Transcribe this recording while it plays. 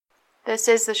This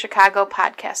is the Chicago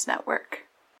Podcast Network.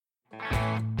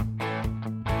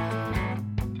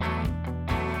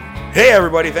 Hey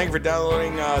everybody, thank you for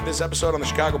downloading this episode on the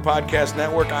Chicago Podcast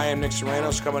Network. I am Nick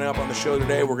Serranos. Coming up on the show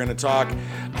today, we're going to talk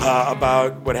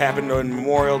about what happened on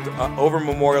over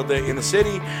Memorial Day in the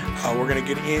city. We're going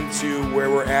to get into where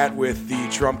we're at with the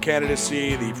Trump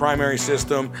candidacy, the primary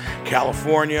system,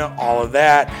 California, all of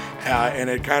that. And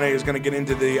it kind of is going to get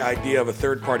into the idea of a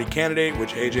third-party candidate,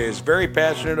 which AJ is very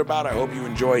passionate about. I hope you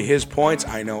enjoy his points.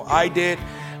 I know I did.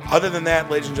 Other than that,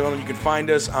 ladies and gentlemen, you can find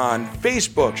us on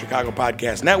Facebook, Chicago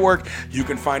Podcast Network. You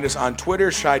can find us on Twitter,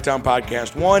 Chi-Town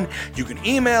Podcast 1. You can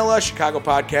email us,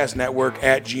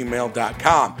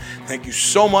 chicagopodcastnetwork@gmail.com. Thank you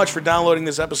so much for downloading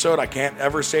this episode. I can't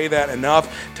ever say that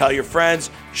enough. Tell your friends.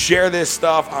 Share this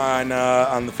stuff on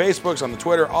the Facebooks, on the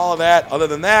Twitter, all of that. Other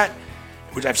than that,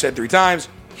 which I've said 3 times,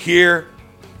 here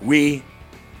we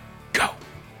go.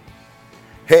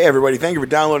 Hey everybody, thank you for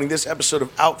downloading this episode of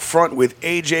Out Front with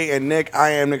AJ and Nick.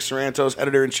 I am Nick Serranos,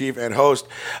 editor-in-chief and host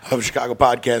of Chicago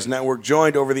Podcast Network,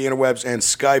 joined over the interwebs and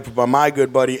Skype by my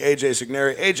good buddy AJ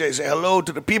Signeri. AJ, say hello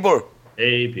to the people.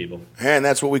 Hey people. And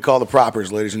that's what we call the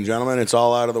propers, ladies and gentlemen. It's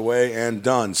all out of the way and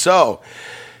done. So,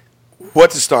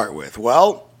 what to start with?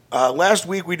 Well, last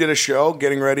week we did a show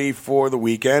getting ready for the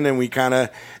weekend, and we kind of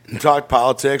talked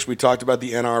politics. We talked about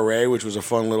the NRA, which was a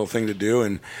fun little thing to do.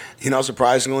 And,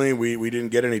 surprisingly, we didn't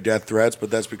get any death threats, but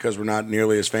that's because we're not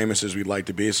nearly as famous as we'd like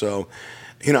to be. So,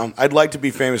 I'd like to be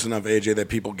famous enough, AJ, that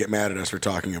people get mad at us for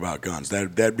talking about guns.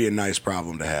 That'd be a nice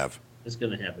problem to have. It's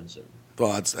going to happen soon.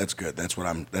 Well, that's good. That's what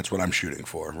I'm shooting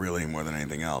for, really, more than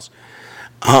anything else.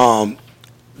 The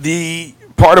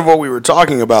part of what we were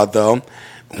talking about, though,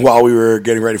 while we were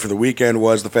getting ready for the weekend,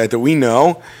 was the fact that we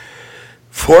know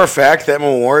for a fact that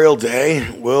Memorial Day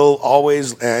will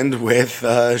always end with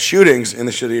shootings in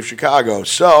the city of Chicago.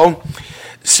 So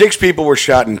 6 people were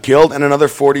shot and killed, and another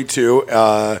 42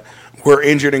 were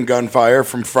injured in gunfire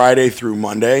from Friday through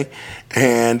Monday.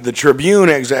 And the Tribune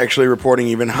is actually reporting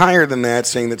even higher than that,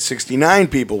 saying that 69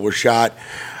 people were shot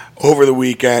over the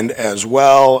weekend as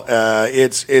well.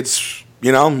 It's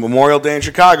Memorial Day in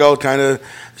Chicago, kind of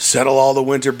settle all the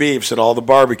winter beefs at all the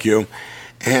barbecue.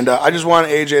 And I just want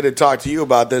AJ to talk to you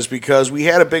about this because we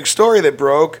had a big story that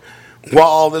broke while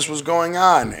all this was going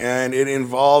on, and it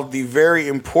involved the very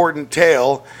important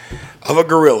tale of a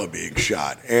gorilla being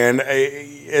shot. And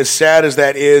as sad as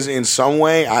that is in some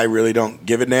way, I really don't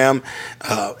give a damn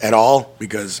at all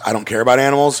because I don't care about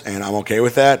animals, and I'm okay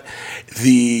with that.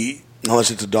 Unless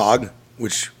it's a dog,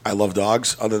 which I love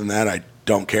dogs. Other than that, I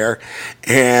don't care.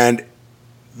 And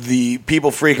the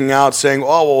people freaking out saying,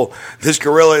 oh, well, this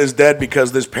gorilla is dead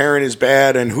because this parent is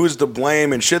bad and who's to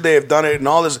blame and should they have done it and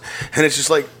all this. And it's just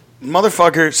like,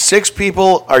 motherfucker, 6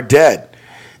 people are dead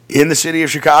in the city of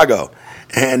Chicago.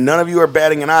 And none of you are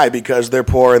batting an eye because they're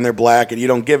poor and they're black and you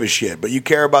don't give a shit. But you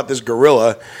care about this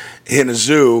gorilla in a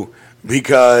zoo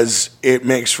because it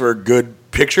makes for good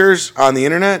pictures on the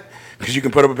internet. Because you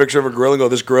can put up a picture of a gorilla and go,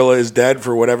 this gorilla is dead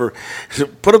for whatever. So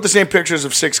put up the same pictures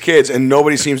of 6 kids, and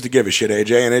nobody seems to give a shit,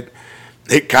 AJ, and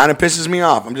it kind of pisses me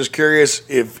off. I'm just curious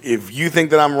if you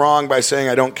think that I'm wrong by saying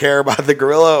I don't care about the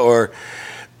gorilla, or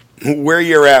where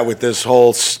you're at with this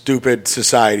whole stupid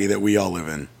society that we all live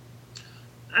in.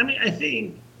 I mean, I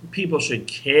think people should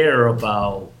care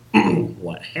about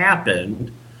what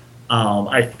happened.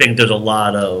 I think there's a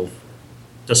lot of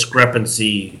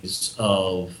discrepancies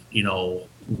of,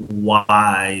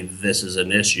 why this is an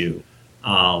issue.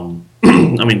 I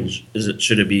mean,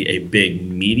 should it be a big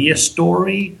media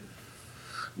story?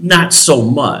 Not so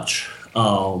much.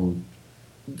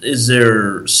 Is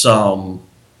there some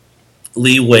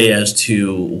leeway as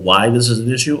to why this is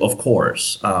an issue? Of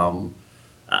course.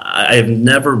 I've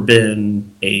never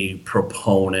been a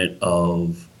proponent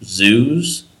of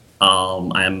zoos.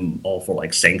 I'm all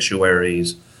for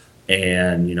sanctuaries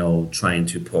and, trying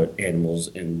to put animals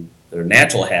in their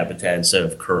natural habitat instead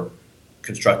of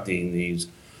constructing these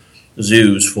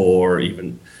zoos for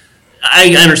even.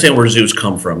 I understand where zoos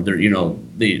come from. They're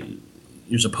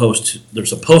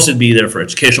supposed to be there for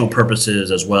educational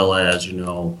purposes as well as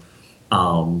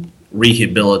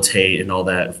rehabilitate and all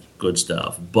that good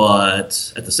stuff.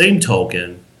 But at the same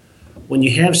token, when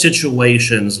you have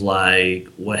situations like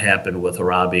what happened with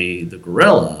Harabi the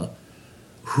gorilla,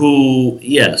 who,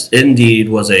 yes, indeed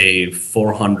was a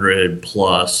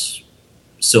 400-plus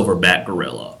silverback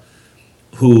gorilla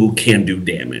who can do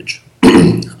damage.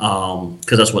 Because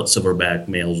that's what silverback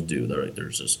males do. They're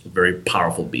just a very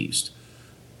powerful beast.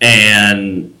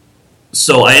 And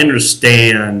so I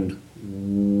understand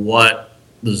what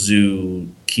the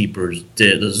zookeepers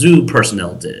did, the zoo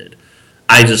personnel did.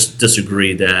 I just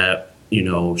disagree that,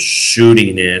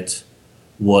 shooting it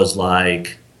was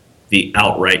like the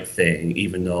outright thing,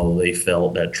 even though they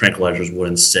felt that tranquilizers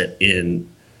wouldn't set in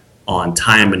on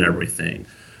time and everything.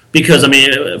 Because, I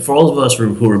mean, for all of us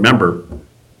who remember,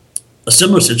 a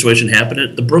similar situation happened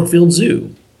at the Brookfield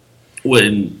Zoo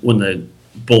when the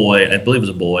boy, I believe it was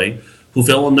a boy, who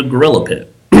fell in the gorilla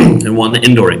pit in one of the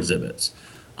indoor exhibits.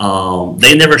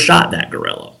 They never shot that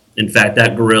gorilla. In fact,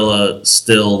 that gorilla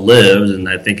still lived, and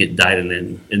I think it died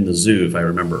in the zoo, if I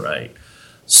remember right.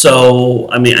 So,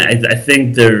 I mean, I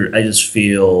think I just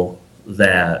feel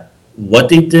that what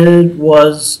they did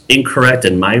was incorrect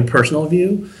in my personal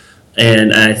view.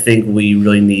 And I think we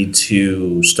really need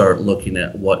to start looking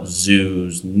at what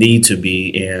zoos need to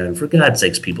be. And for God's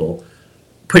sakes, people,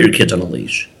 put your kids on a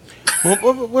leash.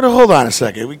 Well, hold on a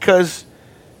second, because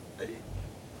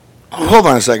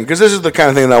this is the kind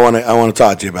of thing that I want to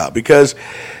talk to you about. Because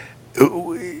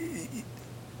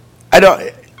I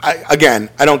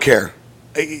don't care.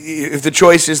 If the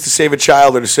choice is to save a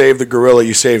child or to save the gorilla,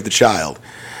 you save the child.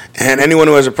 And anyone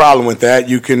who has a problem with that,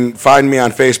 you can find me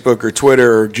on Facebook or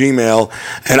Twitter or Gmail,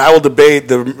 and I will debate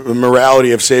the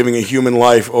morality of saving a human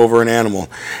life over an animal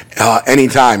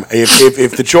anytime.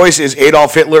 If the choice is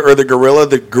Adolf Hitler or the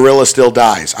gorilla still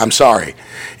dies. I'm sorry.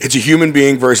 It's a human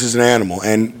being versus an animal,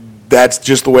 and that's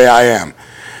just the way I am.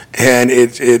 And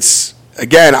it's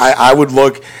again, I would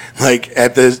look like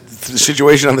at the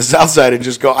situation on the south side and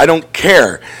just go, I don't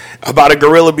care about a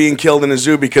gorilla being killed in a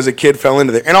zoo because a kid fell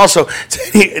into there. And also,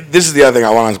 this is the other thing I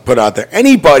want to put out there.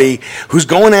 Anybody who's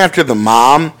going after the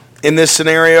mom in this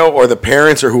scenario or the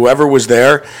parents or whoever was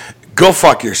there, go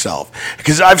fuck yourself.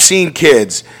 Because I've seen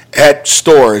kids at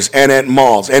stores and at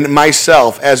malls, and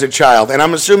myself as a child, and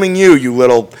I'm assuming you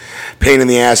little pain in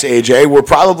the ass, AJ, were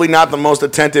probably not the most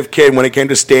attentive kid when it came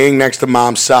to staying next to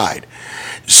mom's side.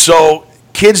 So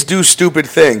kids do stupid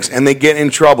things, and they get in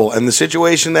trouble. And the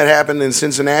situation that happened in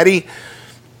Cincinnati,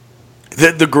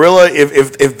 the gorilla,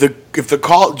 if the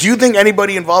call, do you think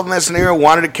anybody involved in that scenario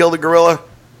wanted to kill the gorilla?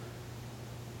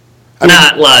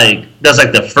 That's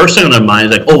like the first thing on their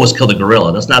mind is like, oh, let's kill the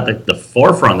gorilla. That's not the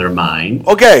forefront of their mind.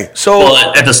 Okay, so...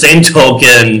 Well, at the same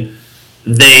token,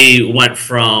 they went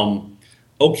from,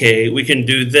 okay, we can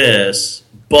do this,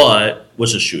 but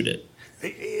let's just shoot it.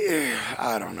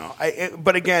 I don't know.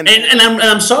 But again... And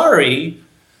I'm sorry,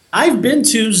 I've been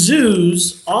to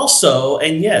zoos also,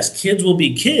 and yes, kids will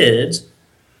be kids,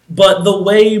 but the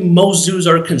way most zoos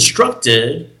are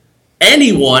constructed...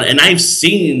 Anyone, and I've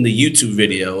seen the YouTube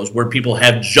videos where people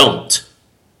have jumped,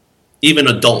 even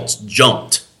adults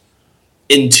jumped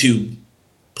into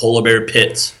polar bear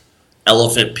pits,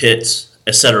 elephant pits,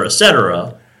 etc.,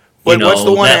 etc. What's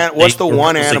the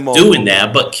one animal doing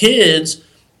that? But kids,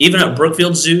 even at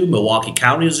Brookfield Zoo, Milwaukee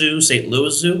County Zoo, St.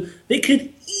 Louis Zoo, they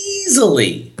could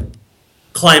easily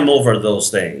climb over those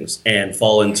things and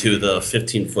fall into the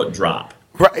 15-foot drop.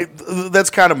 Right, that's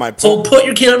kind of my point. So put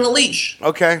your kid on a leash.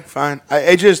 Okay, fine.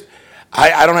 I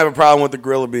don't have a problem with the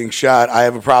gorilla being shot. I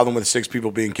have a problem with 6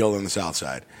 people being killed on the south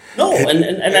side. No, and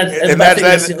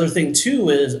that's the other thing too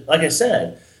is, like I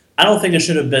said, I don't think it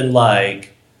should have been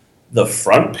like the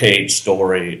front page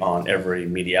story on every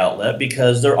media outlet,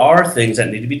 because there are things that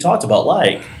need to be talked about,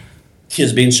 like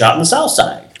kids being shot on the south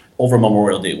side over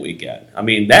Memorial Day weekend. I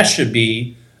mean, that should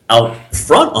be out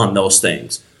front on those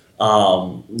things.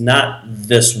 Not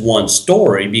this one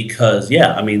story, because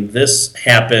that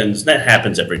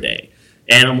happens every day.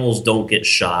 Animals don't get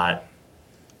shot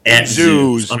at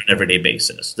zoos on an everyday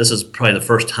basis. This is probably the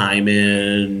first time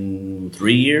in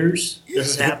 3 years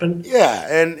this has happened. Yeah,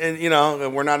 and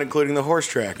we're not including the horse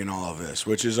track in all of this,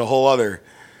 which is a whole other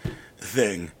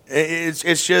thing.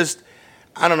 It's just,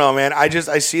 I don't know, man. I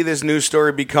see this news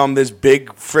story become this big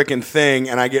freaking thing,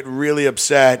 and I get really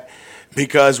upset.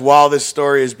 Because while this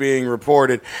story is being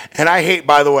reported, and I hate,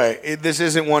 by the way, this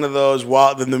isn't one of those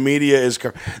while the media is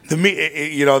the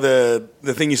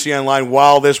thing you see online,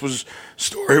 while this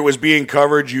story was being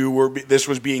covered, this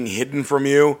was being hidden from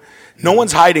you. No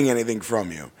one's hiding anything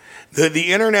from you.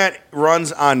 The internet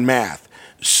runs on math.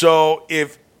 So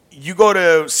if you go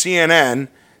to CNN,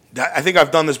 I think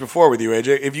I've done this before with you,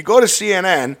 AJ. If you go to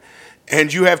CNN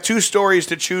and you have 2 stories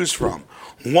to choose from,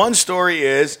 one story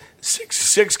is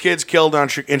six kids killed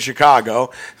in Chicago.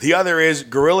 The other is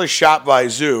gorilla shot by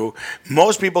zoo.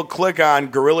 Most people click on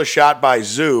gorilla shot by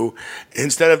zoo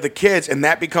instead of the kids, and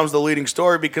that becomes the leading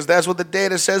story because that's what the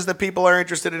data says that people are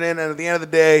interested in. And at the end of the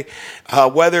day,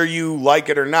 whether you like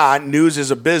it or not, news is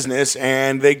a business,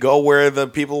 and they go where the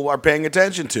people are paying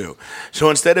attention to. So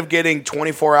instead of getting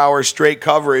 24 hours straight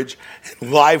coverage,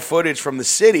 live footage from the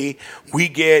city, we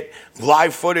get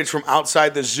live footage from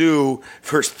outside the zoo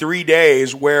for 3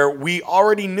 days where we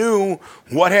already knew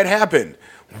what had happened.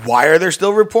 Why are there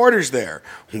still reporters there?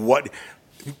 What?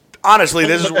 Honestly,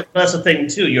 this is that's the thing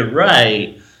too. You're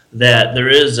right that there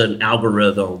is an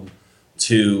algorithm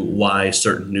to why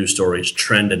certain news stories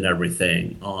trend and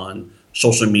everything on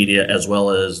social media as well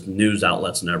as news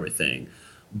outlets and everything.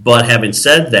 But having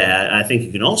said that, I think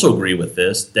you can also agree with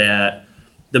this that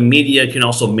the media can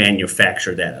also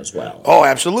manufacture that as well. Oh,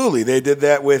 absolutely. They did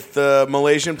that with the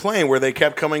Malaysian plane where they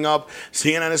kept coming up,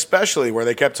 CNN especially, where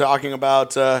they kept talking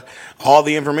about all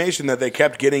the information that they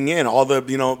kept getting in. All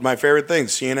the, my favorite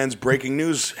things, CNN's breaking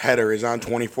news header is on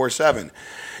 24/7.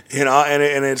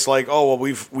 And it's like, oh,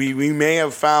 well, we may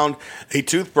have found a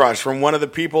toothbrush from one of the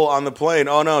people on the plane.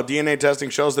 Oh, no, DNA testing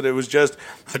shows that it was just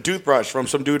a toothbrush from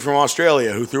some dude from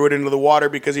Australia who threw it into the water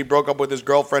because he broke up with his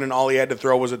girlfriend and all he had to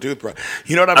throw was a toothbrush.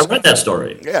 You know what I'm saying? I read that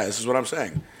story. Yeah, this is what I'm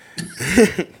saying.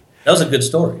 That was a good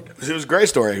story. It was a great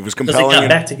story. It was compelling. Because they got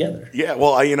back together. Yeah,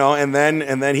 well, and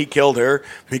then he killed her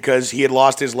because he had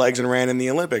lost his legs and ran in the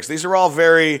Olympics. These are all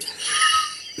very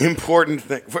important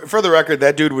thing. For the record,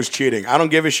 that dude was cheating. I don't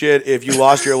give a shit if you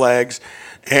lost your legs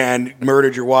and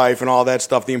murdered your wife and all that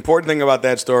stuff. The important thing about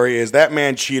that story is that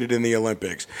man cheated in the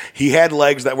Olympics. He had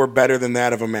legs that were better than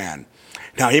that of a man.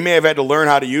 Now, he may have had to learn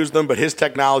how to use them, but his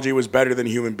technology was better than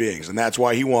human beings, and that's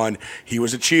why he won. He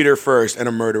was a cheater first and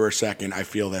a murderer second. I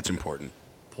feel that's important.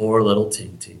 Poor little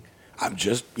Tink Tink. I'm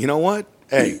just, you know what?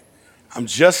 Hey, I'm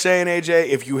just saying, AJ,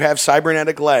 if you have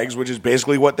cybernetic legs, which is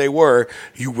basically what they were,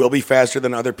 you will be faster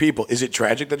than other people. Is it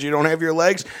tragic that you don't have your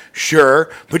legs? Sure,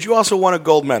 but you also won a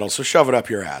gold medal, so shove it up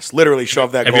your ass. Literally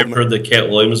shove that gold medal. Have you ever heard the Cat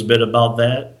Williams bit about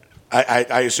that?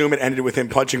 I assume it ended with him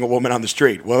punching a woman on the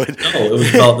street. Well, no, it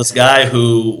was about this guy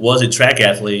who was a track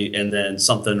athlete, and then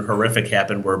something horrific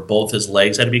happened where both his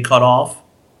legs had to be cut off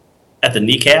at the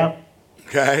kneecap.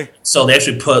 Okay. So they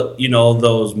actually put,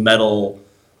 those metal,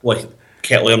 what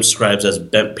Cat Williams describes as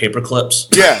bent paper clips.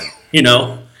 Yeah.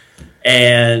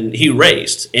 And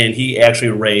he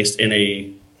actually raced in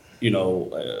a,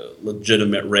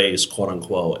 legitimate race, quote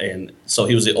unquote. And so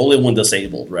he was the only one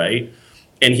disabled, right?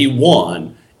 And he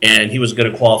won, and he was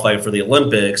going to qualify for the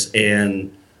Olympics,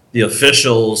 and the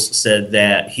officials said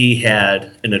that he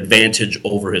had an advantage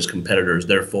over his competitors,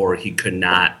 therefore he could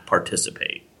not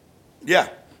participate. Yeah.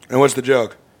 And what's the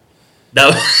joke?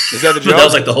 Is that the joke? That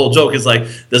was like the whole joke. Is like,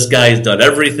 this guy's done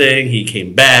everything. He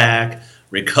came back,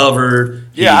 recovered.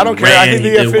 Yeah, I don't care. I think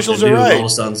the officials are right. All of a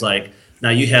sudden, it's like, now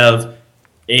you have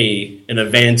an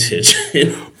advantage.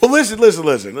 Well,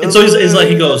 listen. And so he's like,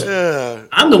 he goes,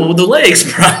 I'm the one with the legs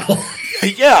problem.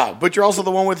 Yeah, but you're also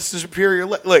the one with the superior.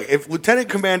 Look, if Lieutenant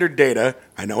Commander Data,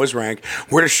 I know his rank,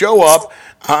 were to show up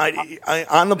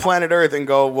on the planet Earth and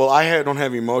go, well, don't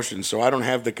have emotions, so I don't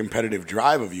have the competitive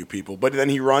drive of you people, but then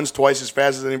he runs twice as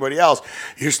fast as anybody else,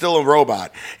 you're still a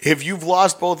robot. If you've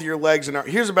lost both of your legs,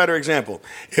 here's a better example.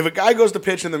 If a guy goes to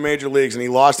pitch in the major leagues and he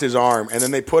lost his arm, and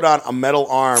then they put on a metal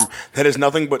arm that has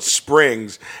nothing but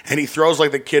springs, and he throws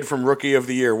like the kid from Rookie of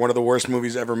the Year, one of the worst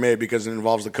movies ever made because it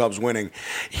involves the Cubs winning,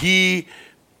 he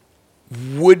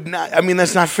would not.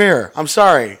 That's not fair. I'm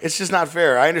sorry. It's just not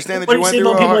fair. I understand that you went through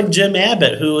about people like Jim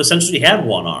Abbott, who essentially had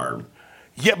one arm.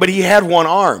 Yeah, but he had one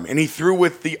arm, and he threw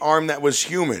with the arm that was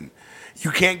human.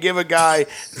 You can't give a guy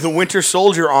the Winter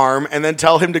Soldier arm and then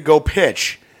tell him to go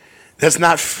pitch. That's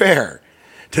not fair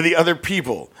to the other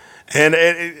people.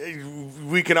 And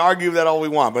we can argue that all we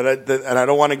want, but I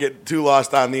don't want to get too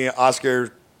lost on the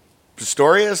Oscar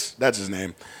Pistorius. That's his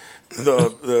name.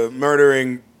 The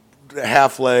murdering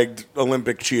half-legged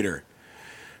Olympic cheater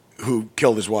who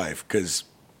killed his wife because,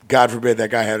 God forbid,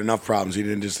 that guy had enough problems. He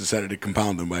didn't just decide to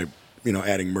compound them by,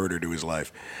 adding murder to his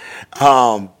life.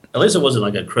 At least it wasn't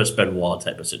like a Chris Benoit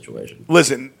type of situation.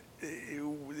 Listen,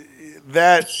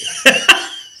 that...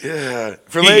 Yeah.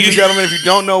 For ladies and gentlemen, if you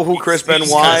don't know who Chris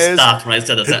Benoit is... Stopped when I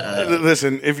said it.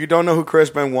 Listen, if you don't know who Chris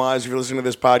Benoit is, if you're listening to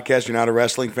this podcast, you're not a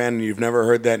wrestling fan, and you've never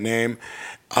heard that name...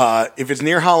 if it's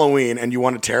near Halloween and you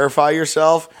want to terrify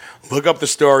yourself, look up the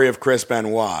story of Chris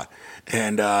Benoit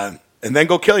and then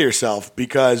go kill yourself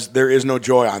because there is no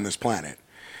joy on this planet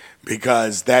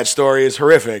because that story is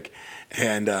horrific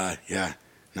and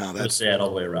that's sad all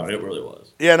the way around. It really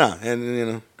was. Yeah, no,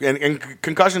 and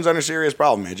concussions aren't a serious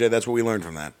problem, AJ. That's what we learned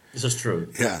from that. This is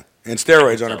true. Yeah, and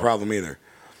steroids aren't a problem either.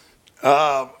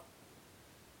 But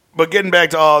getting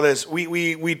back to all this,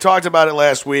 we talked about it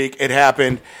last week. It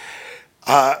happened.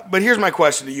 But here's my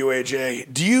question to you,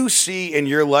 AJ. Do you see in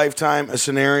your lifetime a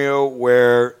scenario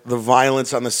where the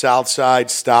violence on the South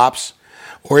Side stops?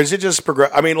 Or is it just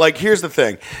progress? Here's the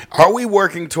thing. Are we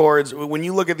working towards, when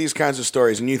you look at these kinds of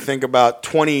stories and you think about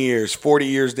 20 years, 40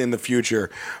 years in the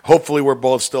future, hopefully we're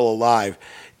both still alive,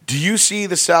 do you see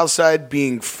the South Side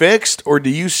being fixed or do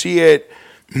you see it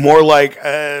More like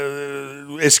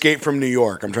Escape from New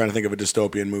York. I'm trying to think of a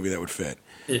dystopian movie that would fit.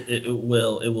 It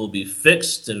will be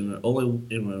fixed, and the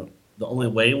only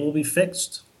way it will be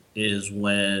fixed is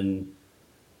when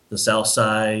the South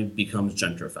Side becomes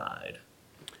gentrified.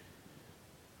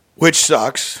 Which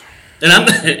sucks.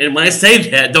 And when I say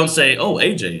that, don't say, "Oh,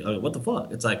 AJ, what the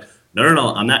fuck?" It's like,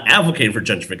 no. I'm not advocating for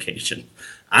gentrification.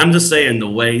 I'm just saying the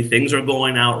way things are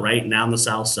going out right now on the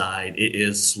South Side, it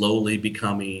is slowly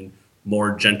becoming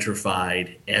more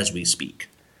gentrified as we speak.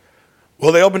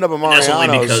 Well, they opened up a Mariano's. That's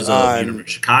only because of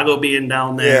Chicago being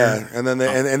down there. Yeah, and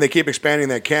then they keep expanding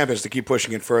that campus to keep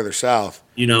pushing it further south.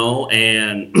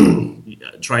 And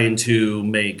trying to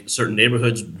make certain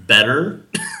neighborhoods better.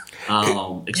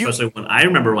 Especially when I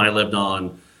remember when I lived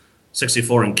on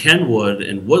 64 in Kenwood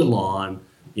and Woodlawn,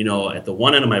 at the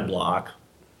one end of my block,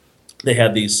 they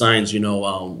had these signs,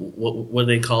 what do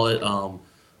they call it?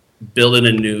 Building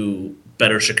a new,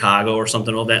 better Chicago or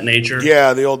something of that nature.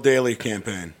 Yeah, the old Daley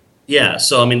campaign. Yeah,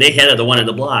 so they had it at the one end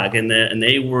of the block, and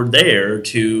they were there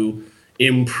to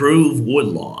improve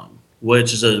Woodlawn,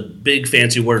 which is a big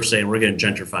fancy word saying we're going to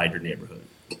gentrify your neighborhood.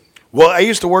 Well, I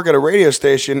used to work at a radio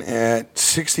station at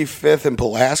 65th and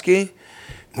Pulaski,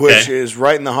 which is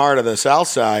right in the heart of the South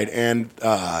Side. And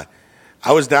I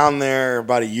was down there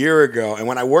about a year ago. And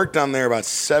when I worked down there about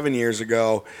 7 years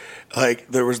ago,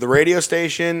 there was the radio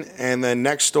station, and then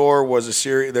next door was a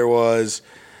series. There was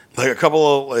a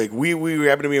couple of we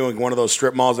happened to be in one of those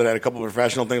strip malls that had a couple of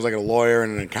professional things, like a lawyer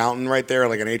and an accountant right there,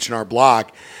 like an H&R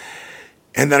Block.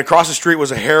 And then across the street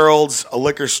was a Harold's, a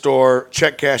liquor store,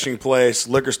 check cashing place,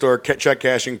 liquor store, check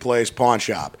cashing place, pawn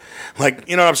shop.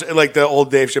 You know what I'm saying? Like the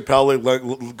old Dave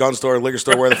Chappelle gun store, liquor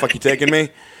store, where the fuck you taking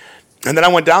me? And then I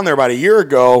went down there about a year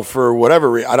ago for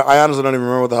whatever reason. I honestly don't even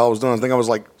remember what the hell I was doing. I think I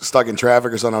was stuck in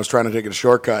traffic or something. I was trying to take a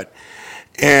shortcut.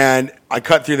 And I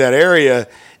cut through that area,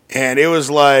 and it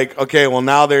was okay, well,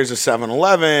 now there's a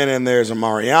 7-Eleven, and there's a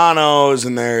Mariano's,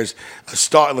 and there's there's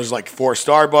 4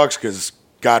 Starbucks, because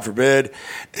God forbid.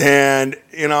 And,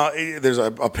 there's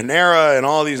a Panera and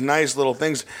all these nice little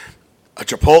things, a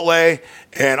Chipotle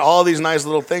and all these nice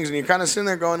little things. And you're kind of sitting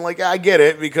there going I get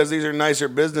it, because these are nicer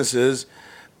businesses.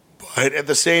 But at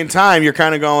the same time, you're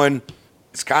kind of going,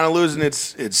 it's kind of losing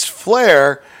its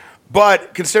flair.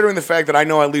 But considering the fact that I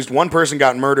know at least one person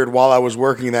got murdered while I was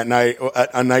working that night,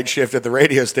 a night shift at the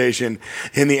radio station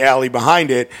in the alley behind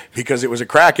it, because it was a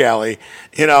crack alley,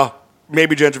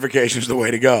 maybe gentrification is the way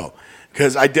to go.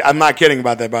 Because I'm not kidding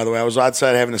about that, by the way. I was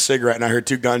outside having a cigarette, and I heard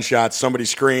 2 gunshots, somebody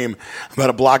scream about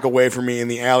a block away from me in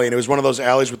the alley. And it was one of those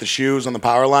alleys with the shoes on the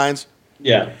power lines.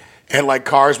 Yeah. And,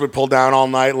 cars would pull down all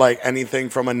night, anything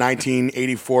from a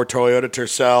 1984 Toyota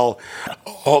Tercel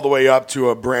all the way up to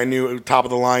a brand-new,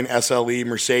 top-of-the-line SLE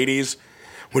Mercedes.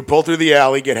 Would pull through the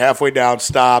alley, get halfway down,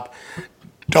 stop,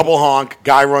 double honk,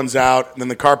 guy runs out, and then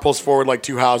the car pulls forward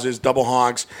 2 houses, double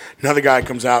honks, another guy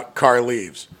comes out, car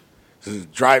leaves.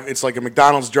 It's like a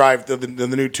McDonald's drive, the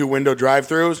new 2-window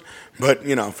drive-thrus, but,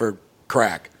 for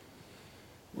crack.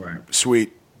 Right.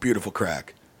 Sweet, beautiful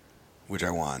crack, which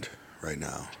I want right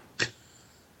now.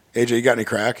 AJ, you got any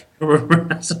crack? We're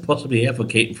not supposed to be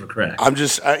advocating for crack. I'm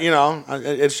just,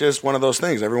 it's just one of those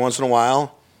things. Every once in a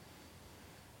while,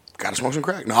 gotta smoke some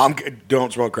crack. No,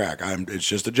 don't smoke crack. It's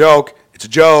just a joke. It's a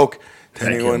joke.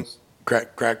 Crack kills.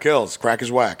 Crack kills. Crack is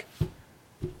whack.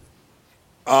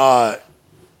 All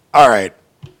right.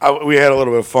 We had a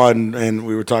little bit of fun, and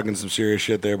we were talking some serious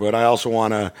shit there, but I also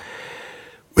want to,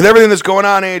 with everything that's going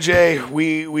on, AJ,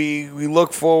 we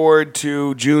look forward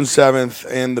to June 7th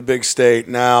in the big state.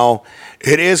 Now,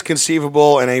 it is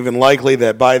conceivable and even likely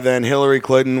that by then Hillary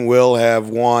Clinton will have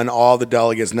won all the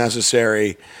delegates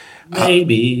necessary.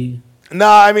 Maybe. No,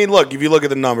 I mean, look, if you look at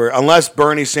the number, unless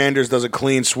Bernie Sanders does a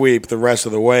clean sweep the rest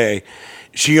of the way,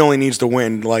 she only needs to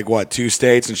win, 2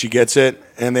 states, and she gets it,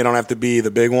 and they don't have to be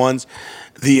the big ones.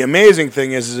 The amazing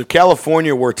thing is if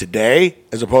California were today,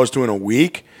 as opposed to in a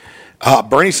week,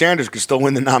 Bernie Sanders could still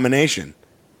win the nomination.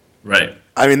 Right.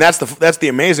 I mean, that's the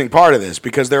amazing part of this,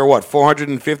 because there are,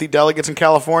 450 delegates in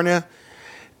California?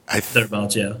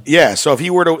 Thereabouts, yeah. Yeah, so if he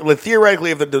were to,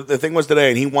 theoretically, if the thing was today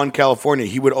and he won California,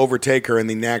 he would overtake her in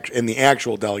the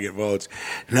actual delegate votes,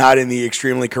 not in the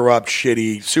extremely corrupt,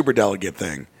 shitty superdelegate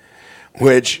thing.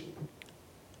 Which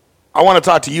I want to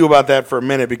talk to you about that for a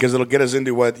minute, because it'll get us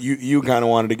into what you kind of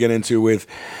wanted to get into with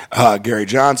Gary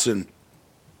Johnson.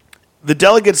 The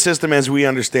delegate system, as we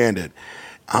understand it,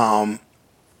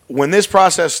 when this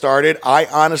process started, I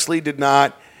honestly did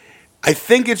not. I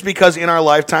think it's because in our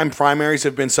lifetime, primaries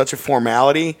have been such a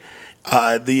formality.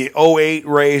 The 2008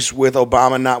 race with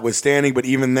Obama notwithstanding, but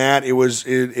even that, it was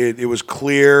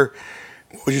clear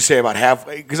what would you say, about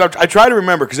halfway? Because I try to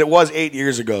remember, because it was 8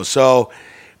 years ago. So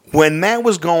when that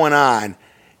was going on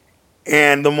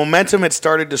and the momentum had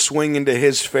started to swing into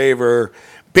his favor,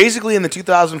 basically in the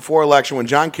 2004 election when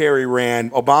John Kerry ran,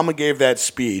 Obama gave that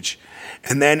speech.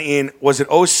 And then was it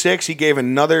 06, he gave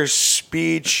another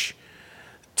speech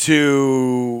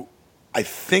to, I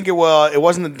think it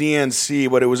wasn't the DNC,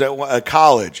 but it was at a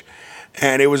college.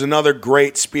 And it was another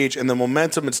great speech, and the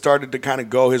momentum had started to kind of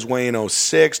go his way in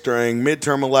 06 during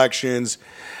midterm elections.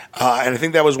 And I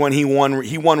think that was when he won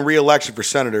re-election for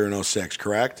senator in 06,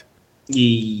 correct?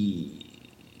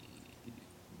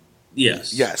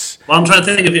 Yes. Yes. Well, I'm trying to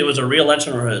think if it was a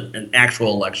re-election or an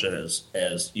actual election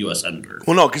as U.S. senator.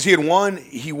 Well, no, because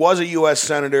he was a U.S.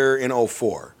 senator in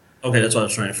 04. Okay, that's what I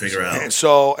was trying to figure out.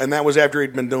 And that was after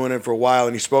he'd been doing it for a while,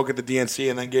 and he spoke at the DNC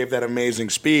and then gave that amazing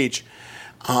speech.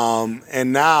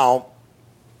 And now,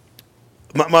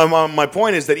 my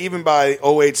point is that even by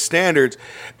 08 standards,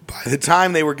 by the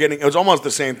time they were getting, it was almost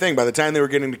the same thing. By the time they were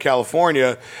getting to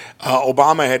California,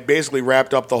 Obama had basically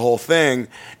wrapped up the whole thing,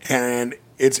 and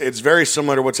it's very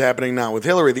similar to what's happening now with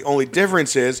Hillary. The only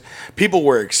difference is people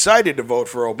were excited to vote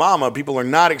for Obama. People are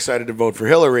not excited to vote for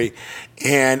Hillary.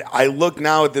 And I look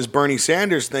now at this Bernie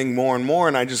Sanders thing more and more,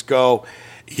 and I just go,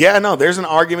 yeah, no, there's an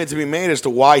argument to be made as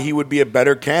to why he would be a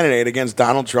better candidate against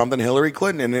Donald Trump than Hillary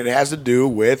Clinton. And it has to do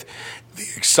with the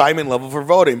excitement level for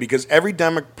voting, because every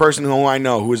person who I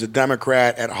know who is a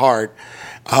Democrat at heart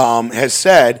has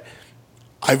said,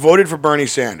 I voted for Bernie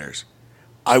Sanders.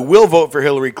 I will vote for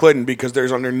Hillary Clinton because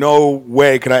there's under no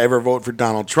way could I ever vote for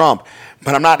Donald Trump.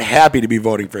 But I'm not happy to be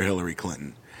voting for Hillary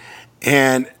Clinton.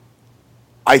 And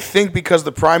I think because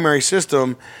the primary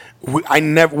system, we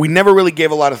never really gave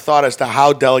a lot of thought as to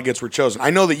how delegates were chosen. I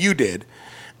know that you did,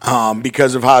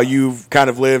 because of how you've kind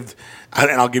of lived, and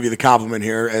I'll give you the compliment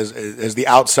here as the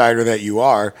outsider that you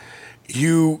are.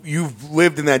 You've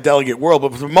lived in that delegate world,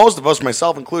 but for most of us,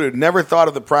 myself included, never thought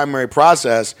of the primary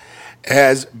process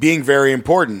as being very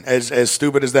important, as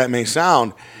stupid as that may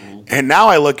sound. And now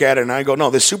I look at it and I go, no,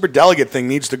 this super delegate thing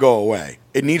needs to go away.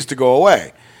 It needs to go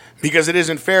away. Because it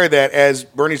isn't fair that, as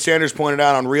Bernie Sanders pointed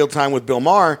out on Real Time with Bill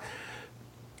Maher,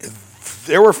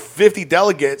 there were 50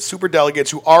 delegates, super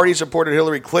delegates, who already supported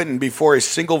Hillary Clinton before a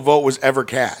single vote was ever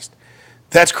cast.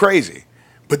 That's crazy.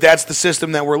 But that's the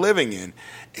system that we're living in.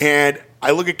 And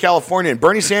I look at California, and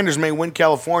Bernie Sanders may win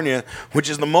California, which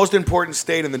is the most important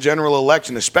state in the general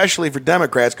election, especially for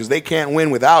Democrats, because they can't win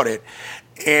without it.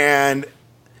 And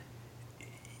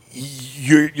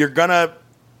you're going to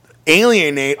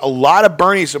alienate a lot of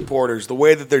Bernie supporters the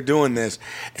way that they're doing this.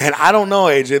 And I don't know,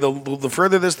 AJ, the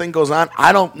further this thing goes on,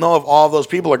 I don't know if all of those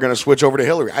people are going to switch over to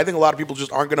Hillary. I think a lot of people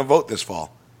just aren't going to vote this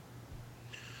fall.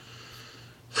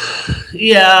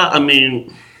 Yeah, I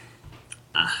mean,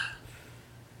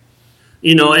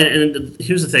 and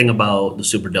here's the thing about the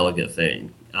superdelegate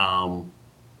thing.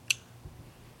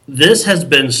 This has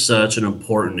been such an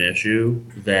important issue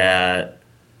that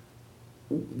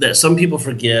some people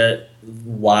forget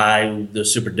why the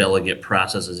superdelegate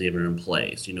process is even in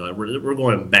place. We're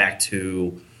going back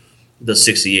to the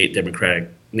 '68 Democratic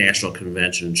National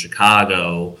Convention in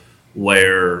Chicago,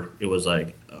 where it was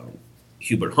like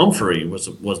Hubert Humphrey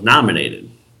was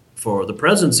nominated for the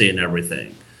presidency and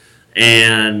everything,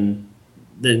 and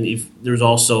then there's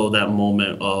also that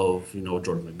moment of George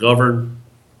McGovern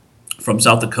from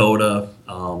South Dakota,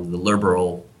 the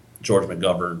liberal George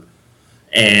McGovern,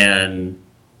 and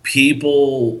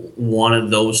people wanted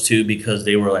those two because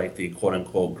they were like the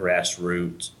quote-unquote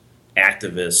grassroots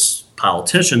activists,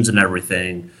 politicians and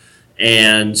everything.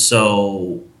 And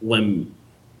so when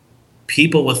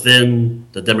people within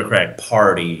the Democratic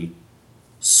Party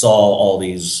saw all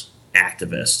these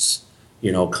activists,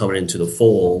 coming into the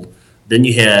fold, then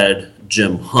you had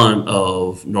Jim Hunt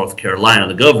of North Carolina,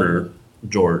 the governor,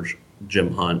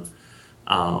 Jim Hunt,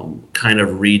 kind of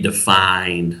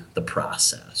redefined the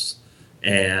process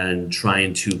and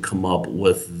trying to come up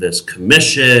with this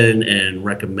commission and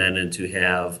recommended to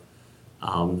have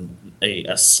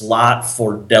a slot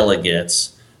for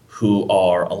delegates who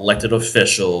are elected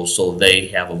officials so they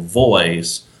have a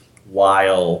voice,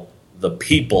 while the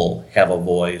people have a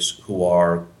voice who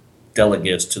are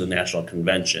delegates to the National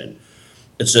Convention.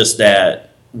 It's just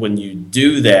that when you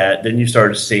do that, then you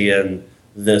start seeing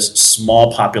this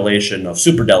small population of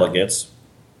superdelegates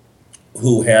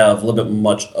who have a little bit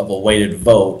much of a weighted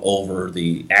vote over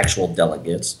the actual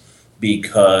delegates,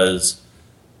 because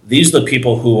these are the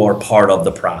people who are part of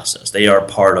the process. They are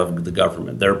part of the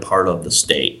government. They're part of the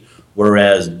state.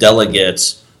 Whereas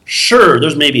delegates, sure,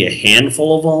 there's maybe a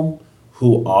handful of them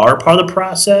who are part of the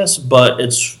process, but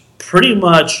it's pretty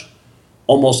much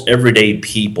almost everyday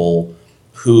people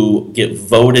who get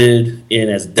voted in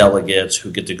as delegates,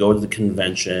 who get to go to the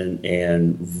convention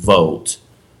and vote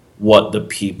what the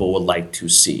people would like to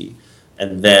see.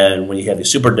 And then when you have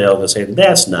these super delegates saying,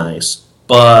 that's nice,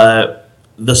 but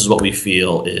this is what we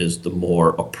feel is the more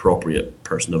appropriate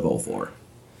person to vote for.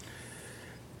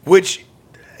 Which,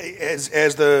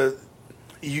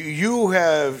 you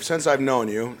have, since I've known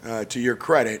you, to your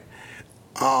credit,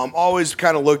 always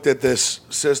kind of looked at this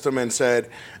system and said,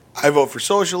 I vote for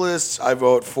socialists, I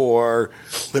vote for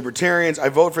libertarians, I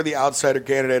vote for the outsider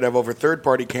candidate, I vote for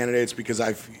third-party candidates because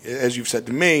as you've said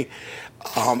to me,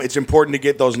 it's important to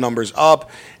get those numbers up,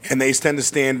 and they tend to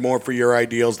stand more for your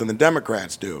ideals than the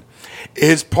Democrats do.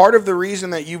 Is part of the reason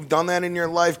that you've done that in your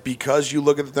life because you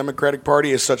look at the Democratic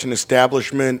Party as such an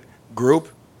establishment group?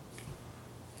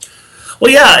 Well,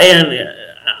 yeah, and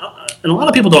a lot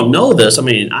of people don't know this. I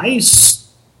mean, I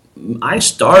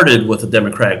started with the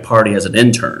Democratic Party as an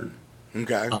intern.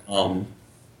 Okay.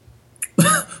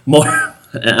 More,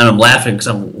 and I'm laughing because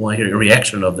I want to hear your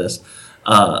reaction of this.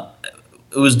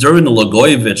 It was during the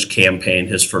Blagojevich campaign,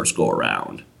 his first go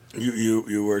around.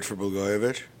 You worked for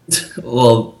Blagojevich?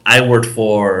 Well, I worked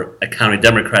for a county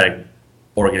Democratic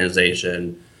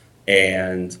organization,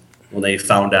 and when they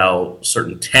found out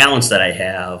certain talents that I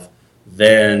have,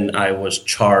 then I was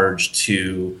charged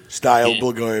to style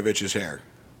Blagojevich's hair.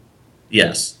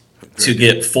 Yes, to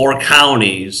get 4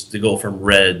 counties to go from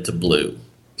red to blue.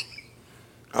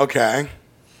 Okay.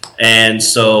 And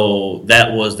so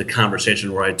that was the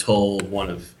conversation where I told one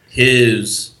of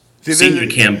his senior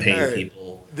campaign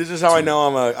people. This is how I know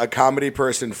I'm a comedy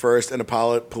person first and a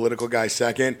political guy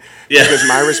second. Yeah. Because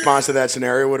my response to that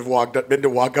scenario would have been to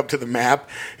walk up to the map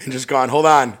and just gone, hold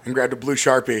on, and grabbed a blue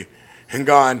Sharpie and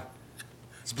gone,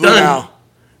 it's blue Done. now.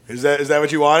 Is that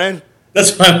what you wanted?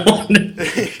 That's what I wanted.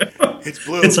 It's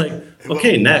blue. It's like,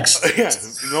 okay, next. Yeah,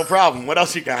 no problem. What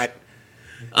else you got?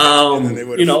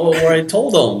 Where I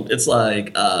told him, it's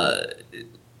like,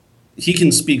 he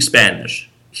can speak Spanish.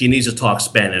 He needs to talk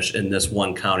Spanish in this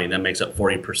one county that makes up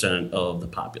 40% of the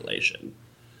population.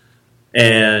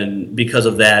 And because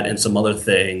of that and some other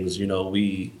things,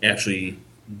 we actually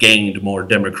gained more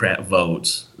Democrat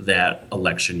votes that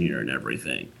election year and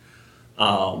everything.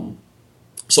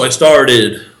 So I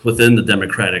started within the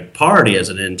Democratic Party as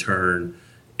an intern,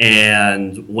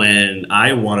 and when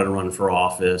I wanted to run for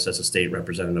office as a state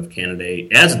representative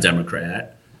candidate as a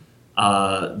Democrat,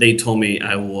 they told me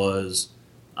I was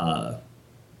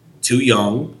too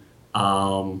young.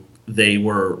 They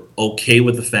were okay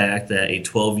with the fact that a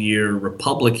 12-year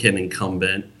Republican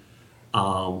incumbent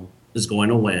is going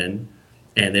to win,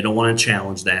 and they don't want to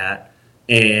challenge that,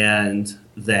 and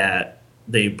that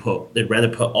they'd rather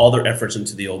put all their efforts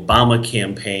into the Obama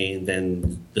campaign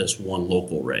than this one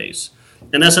local race.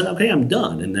 And I said, okay, I'm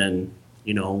done. And then,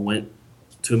 went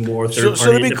to more third-party.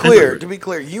 So to be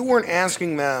clear, you weren't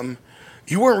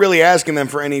really asking them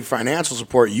for any financial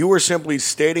support. You were simply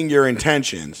stating your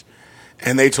intentions,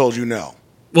 and they told you no.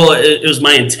 Well, it was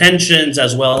my intentions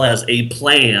as well as a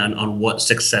plan on what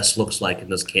success looks like in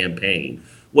this campaign,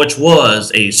 which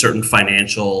was a certain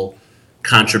financial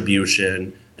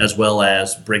contribution as well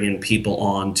as bringing people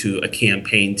on to a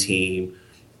campaign team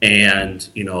and,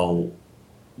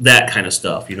 that kind of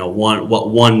stuff, what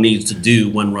one needs to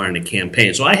do when running a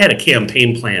campaign. So I had a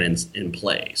campaign plan in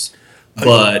place,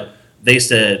 but they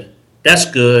said, that's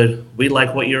good. We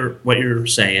like what you're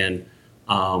saying,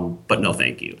 but no,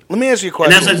 thank you. Let me ask you a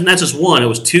question. And that's just one. It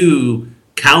was 2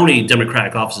 county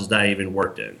Democratic offices that I even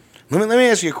worked in. Let me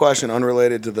ask you a question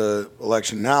unrelated to the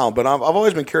election now, but I've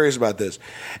always been curious about this.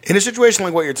 In a situation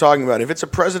like what you're talking about, if it's a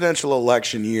presidential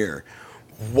election year,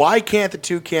 why can't the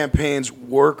 2 campaigns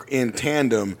work in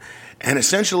tandem? And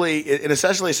essentially a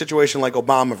situation like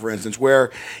Obama, for instance, where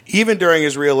even during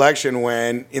his reelection,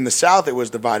 when in the South it was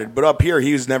divided, but up here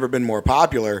he's never been more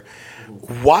popular,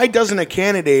 why doesn't a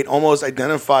candidate almost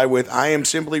identify with, I am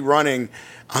simply running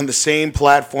on the same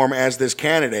platform as this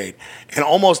candidate, and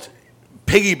almost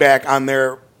piggyback on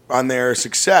their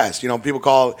success? People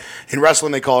call it, in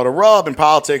wrestling they call it a rub. In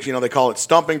politics, they call it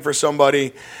stumping for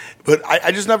somebody. But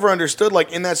I just never understood,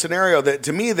 like in that scenario, that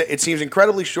to me that it seems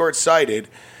incredibly short-sighted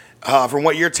from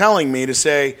what you're telling me to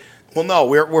say, well, no,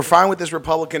 we're fine with this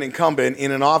Republican incumbent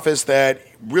in an office that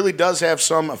really does have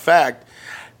some effect,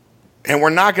 and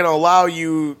we're not going to allow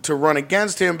you to run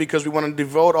against him because we want to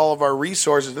devote all of our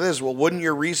resources to this. Well, wouldn't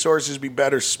your resources be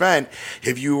better spent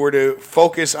if you were to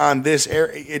focus on this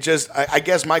area? I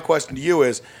guess my question to you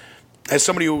is, as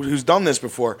somebody who's done this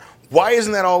before, Why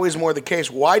isn't that always more the case?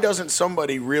 Why doesn't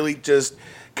somebody really just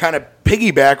kind of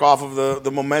piggyback off of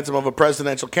the momentum of a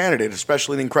presidential candidate,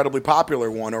 especially an incredibly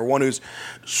popular one or one who's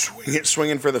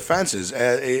swinging for the fences?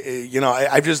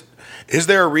 I just, is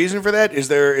there a reason for that? Is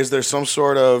there some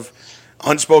sort of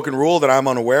unspoken rule that I'm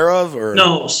unaware of? Or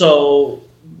no? So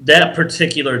that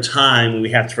particular time,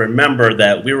 we have to remember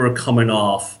that we were coming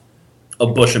off a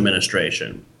Bush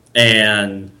administration,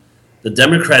 and the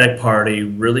Democratic Party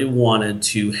really wanted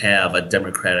to have a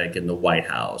Democratic in the White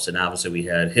House. And obviously we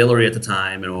had Hillary at the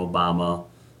time and Obama.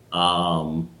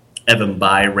 Evan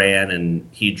Bayh ran and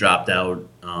he dropped out.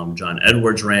 John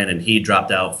Edwards ran and he dropped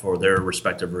out for their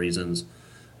respective reasons.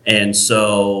 And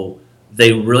so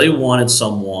they really wanted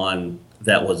someone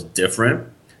that was different.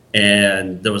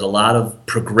 And there was a lot of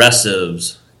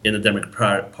progressives in the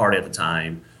Democratic Party at the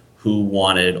time who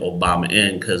wanted Obama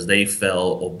in because they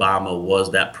felt Obama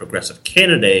was that progressive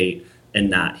candidate and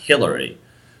not Hillary.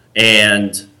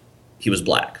 And he was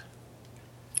black.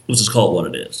 Let's just call it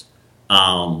what it is.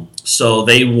 So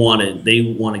they want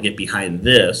to get behind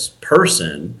this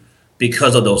person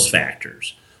because of those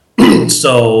factors.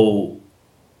 So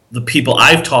the people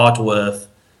I've talked with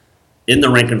in the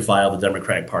rank and file of the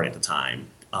Democratic Party at the time,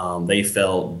 they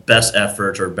felt best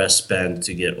effort or best spend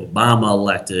to get Obama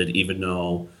elected, even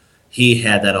though he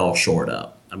had that all shored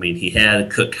up. I mean, he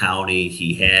had Cook County,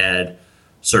 he had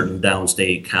certain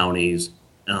downstate counties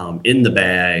in the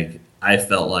bag. I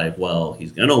felt like, well,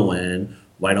 he's going to win.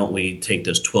 Why don't we take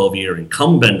this 12-year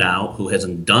incumbent out who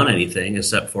hasn't done anything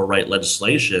except for write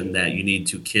legislation that you need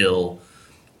to kill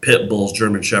pit bulls,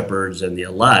 German shepherds, and the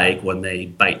alike when they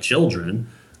bite children?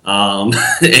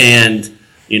 And,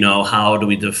 how do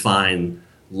we define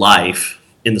life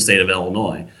in the state of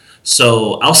Illinois?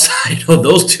 So outside of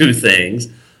those two things,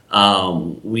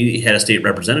 we had a state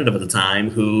representative at the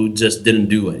time who just didn't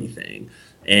do anything.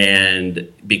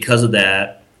 And because of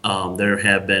that, there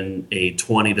have been a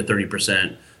 20 to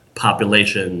 30%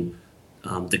 population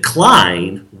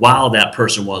decline while that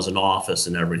person was in office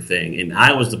and everything. And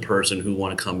I was the person who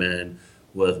wanted to come in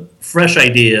with fresh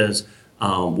ideas,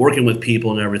 working with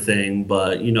people and everything.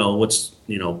 But,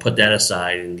 put that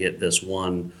aside and get this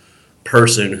one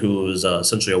person who is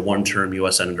essentially a one-term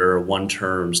U.S. senator, a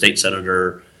one-term state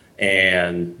senator,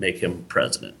 and make him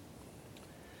president.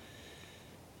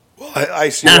 Well, I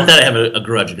see. Not that I have a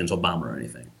grudge against Obama or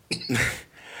anything.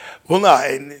 Well,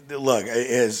 no. Look,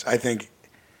 I think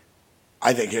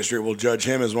history will judge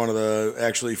him as one of the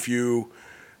actually few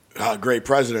great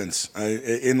presidents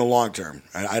in the long term.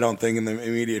 I don't think in the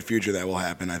immediate future that will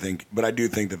happen. But I do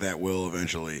think that will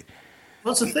eventually.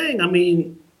 Well, that's the thing. I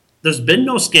mean, there's been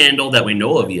no scandal that we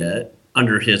know of yet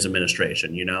under his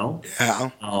administration, Yeah.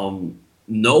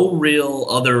 No real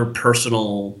other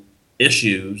personal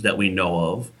issues that we know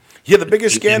of. Yeah, the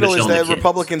biggest scandal is that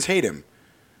Republicans hate him.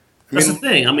 That's the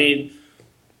thing. I mean,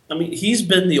 he's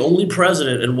been the only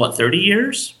president in, 30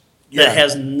 years that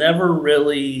has never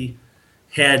really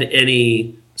had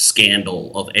any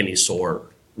scandal of any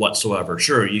sort whatsoever.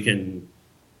 Sure, you can...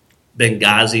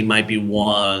 Benghazi might be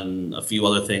one. A few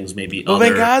other things, maybe. Well,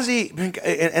 Benghazi,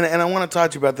 and I want to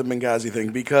talk to you about the Benghazi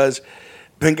thing because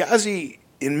Benghazi,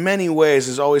 in many ways,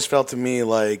 has always felt to me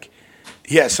like,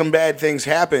 yeah, some bad things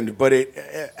happened, but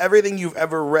everything you've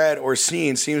ever read or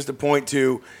seen seems to point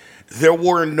to there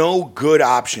were no good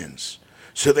options,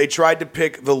 so they tried to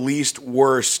pick the least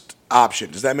worst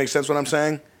option. Does that make sense? What I'm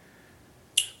saying?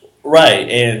 Right,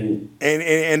 and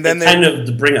then kind of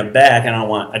to bring it back, and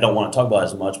I don't want to talk about it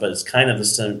as much, but it's kind of the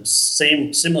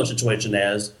similar situation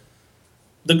as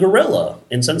the guerrilla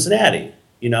in Cincinnati,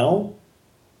 in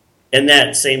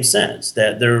that same sense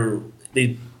that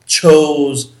they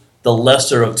chose the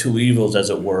lesser of two evils,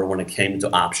 as it were, when it came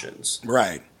to options.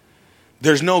 Right.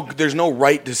 There's no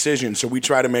right decision, so we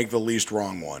try to make the least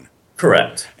wrong one.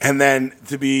 Correct. And then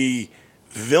to be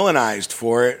villainized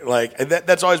for it, like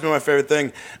that's always been my favorite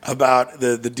thing about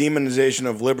the demonization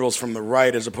of liberals from the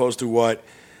right, as opposed to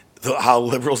how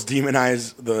liberals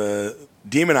demonize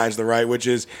the right, which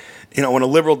is, when a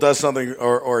liberal does something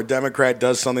or a Democrat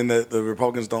does something that the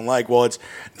Republicans don't like, well,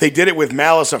 they did it with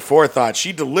malice aforethought.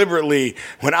 She deliberately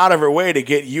went out of her way to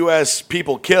get U.S.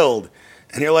 people killed,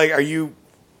 and you're like, are you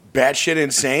batshit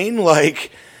insane?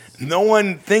 Like, no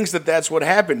one thinks that that's what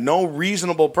happened. No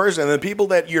reasonable person. And the people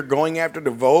that you're going after to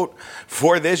vote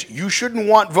for this, you shouldn't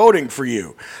want voting for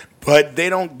you. But they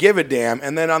don't give a damn.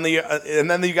 And then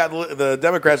then you got the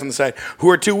Democrats on the side who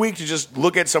are too weak to just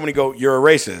look at somebody and go, "You're a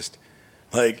racist."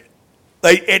 Like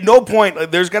at no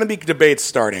point, there's going to be debates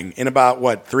starting in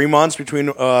about 3 months between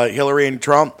Hillary and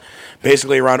Trump.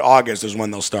 Basically, around August is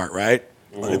when they'll start, right?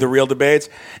 the real debates.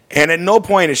 And at no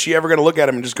point is she ever going to look at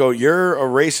him and just go, "You're a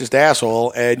racist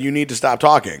asshole, and you need to stop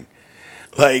talking."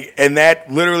 And that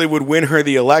literally would win her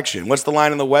the election. What's the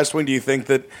line in the West Wing? Do you think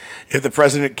that if the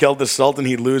president killed the Sultan,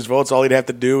 he'd lose votes? All he'd have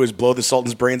to do is blow the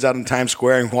Sultan's brains out in Times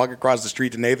Square and walk across the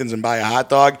street to Nathan's and buy a hot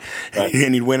dog, right,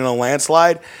 and he'd win in a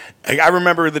landslide? I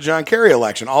remember the John Kerry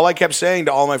election. All I kept saying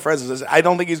to all my friends is, I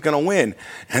don't think he's going to win.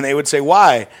 And they would say,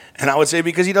 why? And I would say,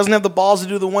 because he doesn't have the balls to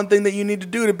do the one thing that you need to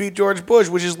do to beat George Bush,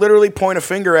 which is literally point a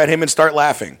finger at him and start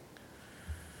laughing.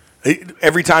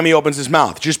 Every time he opens his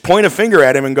mouth. Just point a finger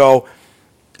at him and go,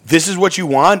 this is what you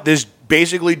want? This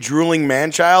basically drooling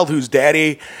man-child whose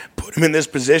daddy put him in this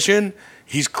position?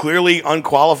 He's clearly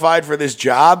unqualified for this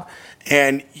job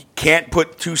and he can't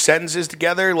put two sentences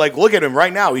together. Look at him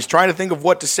right now. He's trying to think of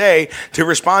what to say to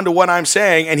respond to what I'm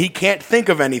saying, and he can't think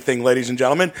of anything, ladies and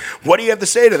gentlemen. What do you have to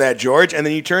say to that, George? And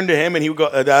then you turn to him, and he would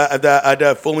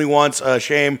go, fool me once,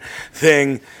 shame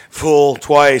thing, fool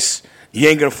twice, you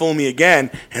ain't going to fool me again.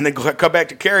 And then come back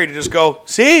to Kerry to just go,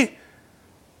 see?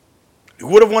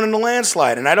 Would have won in a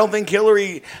landslide. And I think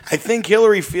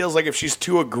Hillary feels like if she's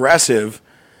too aggressive,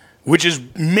 which is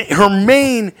her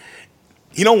main,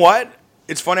 you know what?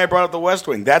 It's funny I brought up the West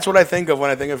Wing. That's what I think of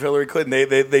when I think of Hillary Clinton.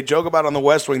 They joke about on the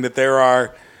West Wing that there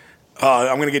are,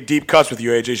 I'm going to get deep cuts with you,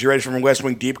 AJ. You ready for West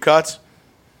Wing deep cuts?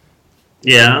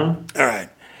 Yeah. All right.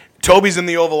 Toby's in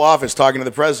the Oval Office talking to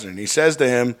the president. He says to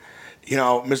him,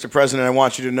 Mr. President, I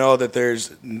want you to know that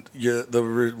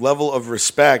the level of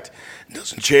respect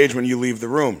doesn't change when you leave the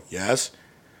room. Yes,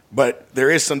 but there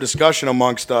is some discussion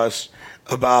amongst us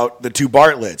about the two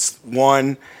Bartletts.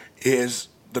 One is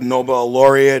the Nobel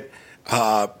laureate,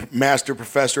 master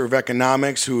professor of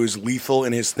economics, who is lethal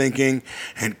in his thinking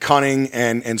and cunning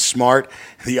and smart.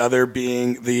 The other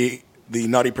being the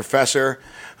nutty professor,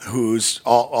 who's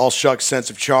all shucks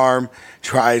sense of charm,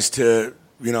 tries to,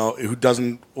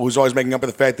 who's always making up for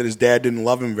the fact that his dad didn't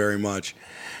love him very much.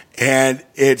 And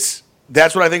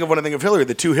that's what I think of when I think of Hillary,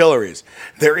 the two Hillarys.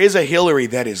 There is a Hillary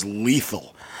that is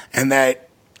lethal, and that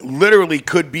literally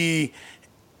could be,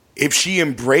 if she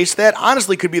embraced that,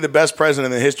 honestly could be the best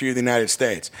president in the history of the United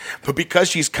States. But because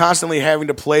she's constantly having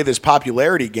to play this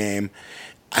popularity game,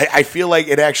 I feel like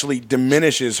it actually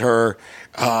diminishes her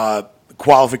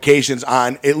qualifications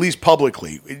on, at least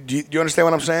publicly. Do you understand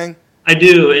what I'm saying? I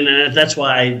do, and that's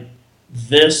why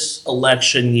this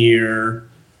election year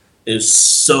is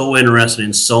so interesting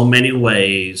in so many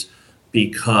ways,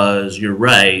 because you're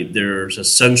right, there's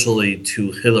essentially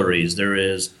two Hillarys. There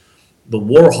is the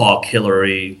Warhawk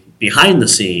Hillary behind the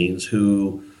scenes,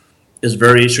 who is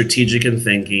very strategic in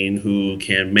thinking, who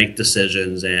can make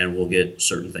decisions and will get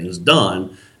certain things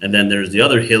done. And then there's the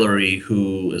other Hillary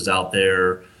who is out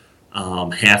there,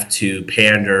 have to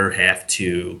pander, have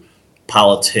to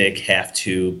politic, have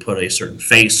to put a certain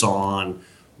face on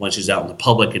when she's out in the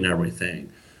public and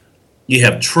everything. You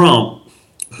have Trump,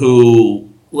 who,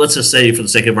 let's just say for the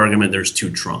sake of argument, there's two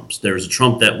Trumps. There's a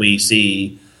Trump that we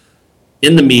see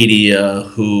in the media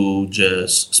who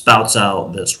just spouts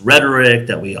out this rhetoric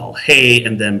that we all hate,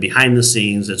 and then behind the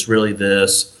scenes it's really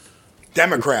this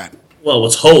Democrat. Well,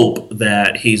 let's hope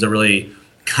that he's a really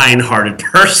kind-hearted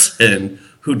person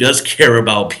who does care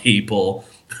about people,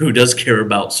 who does care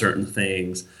about certain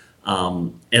things,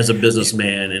 as a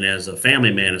businessman and as a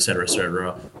family man, et cetera, et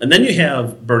cetera. And then you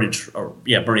have Bernie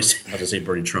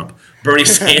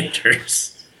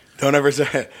Sanders. Don't ever say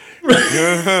it.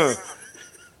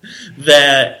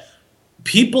 That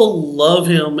people love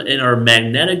him and are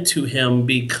magnetic to him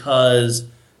because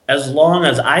as long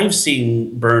as I've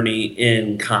seen Bernie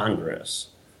in Congress,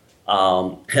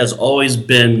 has always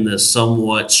been this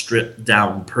somewhat stripped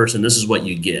down person. This is what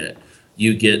you get.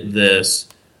 You get this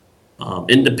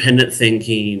independent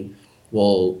thinking,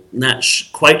 will not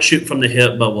quite shoot from the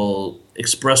hip, but will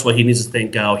express what he needs to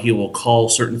think out. He will call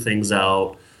certain things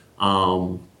out.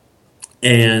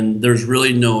 And there's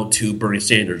really no to Bernie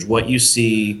Sanders. What you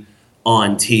see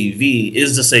on TV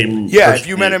is the same. Yeah, if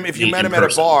you met him at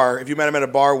a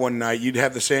bar one night, you'd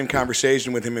have the same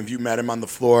conversation with him if you met him on the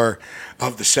floor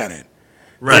of the Senate.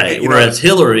 Right. Whereas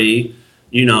Hillary,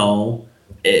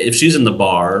 if she's in the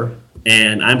bar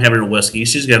and I'm having a whiskey,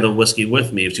 she's gonna have the whiskey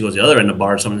with me. If she goes to the other end of the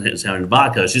bar, someone is having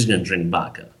vodka, she's gonna drink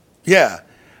vodka. Yeah.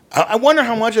 I wonder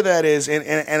how much of that is, and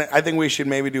I think we should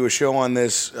maybe do a show on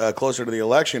this closer to the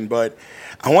election, but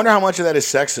I wonder how much of that is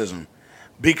sexism.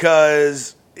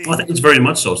 Because I think it's very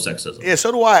much so sexism. Yeah,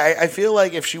 so do I. I feel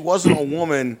like if she wasn't a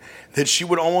woman, that she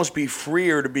would almost be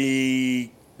freer to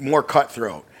be more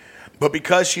cutthroat. But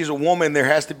because she's a woman, there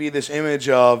has to be this image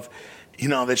of,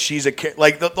 that she's a kid.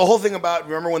 Like the whole thing about,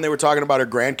 remember when they were talking about her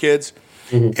grandkids?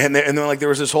 And then like there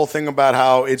was this whole thing about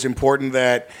how it's important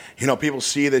that people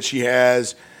see that she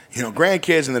has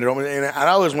grandkids, and then and I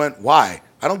always went, why?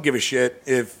 I don't give a shit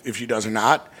if she does or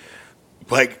not.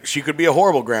 Like, she could be a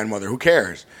horrible grandmother. Who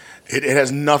cares? It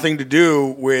has nothing to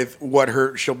do with what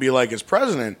she'll be like as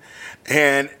president.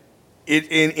 And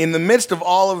in the midst of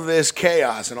all of this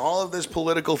chaos and all of this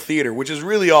political theater, which is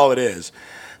really all it is,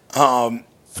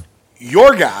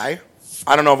 your guy,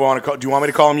 I don't know if I want to call. Do you want me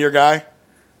to call him your guy?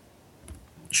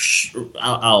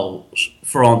 I'll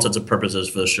for all intents and purposes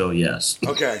for the show, yes.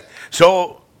 Okay.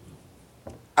 So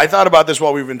I thought about this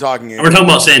while we've been talking. We're talking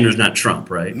about Sanders, not Trump,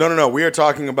 right? No. We are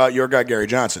talking about your guy, Gary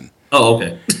Johnson. Oh,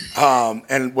 okay.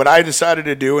 And what I decided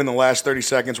to do in the last 30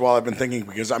 seconds while I've been thinking,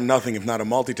 because I'm nothing if not a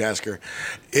multitasker,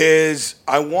 is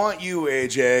I want you,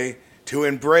 AJ, to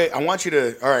embrace. I want you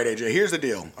to. All right, AJ, here's the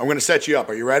deal. I'm going to set you up.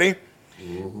 Are you ready?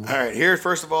 Mm-hmm. All right, here,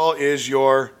 first of all, is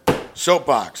your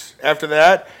soapbox. After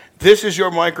that, this is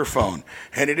your microphone.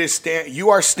 And it is you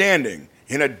are standing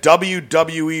in a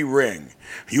WWE ring.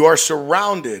 You are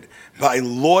surrounded by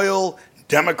loyal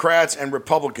Democrats and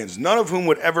Republicans, none of whom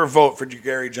would ever vote for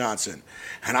Gary Johnson.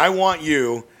 And I want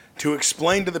you to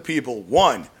explain to the people,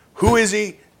 1, who is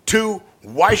he? 2,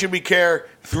 why should we care?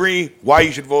 3, why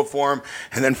you should vote for him?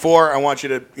 And then 4, I want you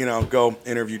to, go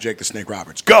interview Jake the Snake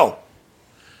Roberts. Go!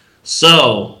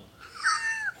 So,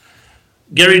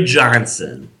 Gary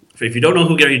Johnson. If you don't know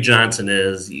who Gary Johnson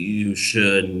is, you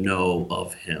should know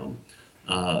of him.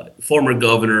 Former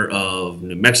governor of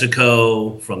New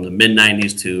Mexico from the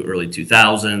mid-'90s to early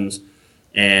 2000s,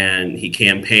 and he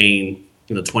campaigned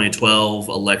in the 2012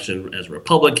 election as a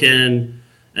Republican,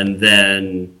 and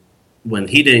then when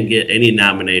he didn't get any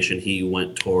nomination, he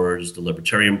went towards the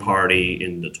Libertarian Party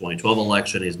in the 2012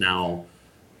 election. He's now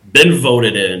been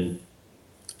voted in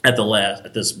at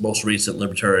this most recent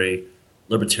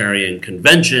Libertarian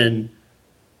convention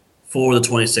for the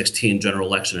 2016 general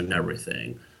election and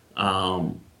everything.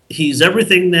 He's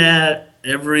everything that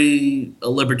every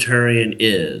libertarian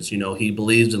is. He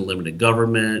believes in limited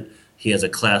government. He has a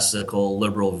classical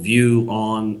liberal view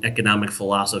on economic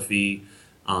philosophy.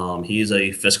 He's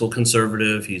a fiscal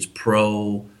conservative. He's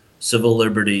pro-civil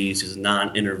liberties. He's a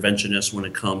non-interventionist when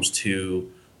it comes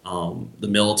to the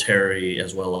military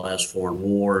as well as foreign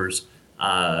wars.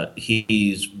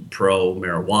 He's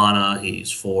pro-marijuana.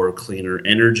 He's for cleaner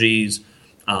energies.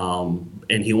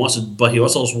 And he also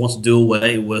wants to do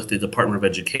away with the Department of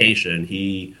Education.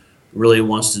 He really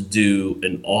wants to do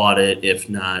an audit, if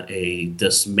not a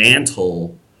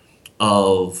dismantle,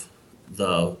 of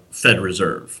the Fed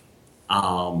Reserve,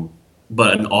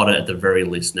 but an audit at the very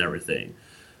least and everything.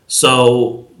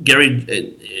 So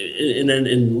and then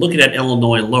in looking at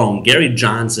Illinois alone, Gary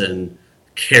Johnson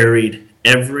carried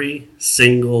every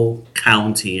single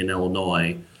county in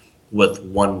Illinois with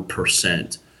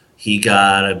 1%. He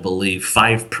got, I believe,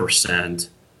 5%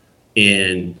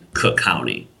 in Cook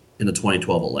County in the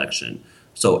 2012 election.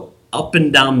 So up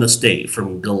and down the state,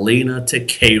 from Galena to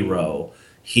Cairo,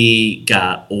 he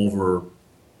got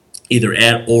either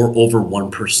at or over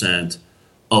 1%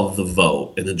 of the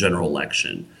vote in the general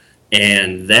election.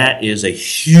 And that is a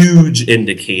huge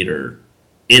indicator,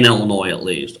 in Illinois at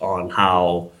least, on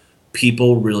how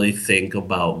people really think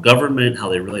about government, how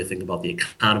they really think about the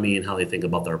economy, and how they think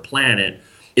about their planet.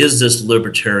 Is this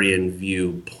libertarian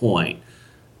viewpoint?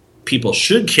 People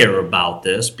should care about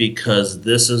this because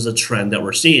this is a trend that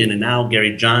we're seeing. And now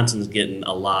Gary Johnson's getting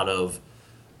a lot of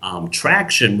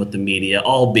traction with the media,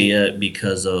 albeit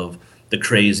because of the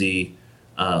crazy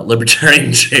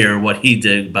libertarian chair, what he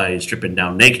did by stripping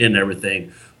down naked and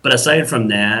everything. But aside from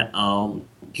that,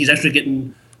 he's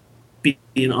actually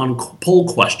being on poll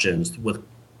questions with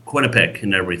Quinnipiac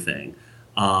and everything.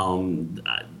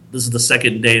 This is the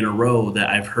second day in a row that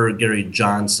I've heard Gary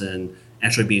Johnson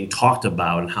actually being talked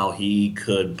about and how he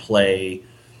could play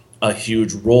a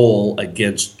huge role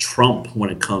against Trump when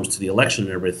it comes to the election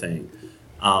and everything.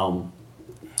 And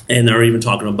they're even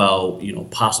talking about,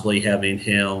 possibly having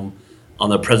him on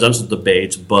the presidential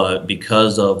debates, but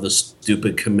because of the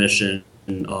stupid commission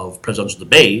of presidential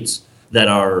debates that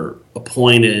are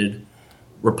appointed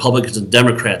Republicans and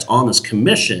Democrats on this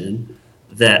commission,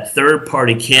 that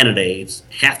third-party candidates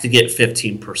have to get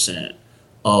 15%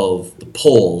 of the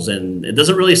polls. And it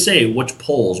doesn't really say which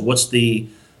polls, what's the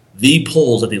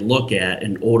polls that they look at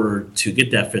in order to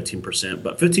get that 15%.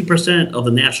 But 15% of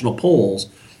the national polls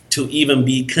to even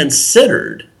be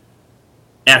considered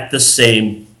at the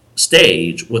same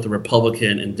stage with a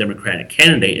Republican and Democratic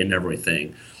candidate and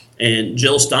everything. And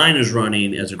Jill Stein is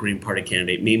running as a Green Party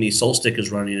candidate. Mimi Solstick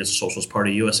is running as a Socialist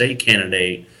Party USA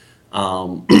candidate.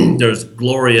 There's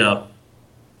Gloria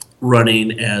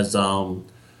running as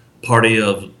Party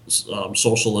of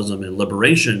Socialism and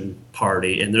Liberation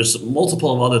Party, and there's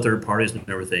multiple of other third parties and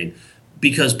everything,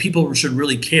 because people should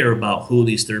really care about who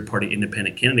these third party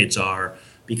independent candidates are,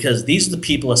 because these are the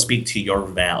people that speak to your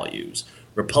values.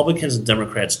 Republicans and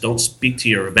Democrats don't speak to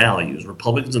your values.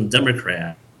 Republicans and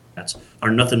Democrats are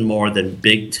nothing more than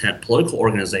big tent political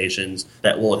organizations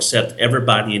that will accept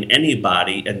everybody and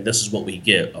anybody, and this is what we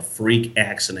get, a freak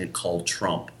accident called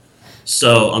Trump.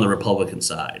 So on the Republican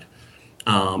side.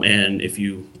 And if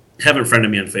you haven't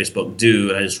friended me on Facebook,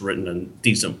 do. I just written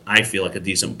I feel like a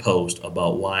decent post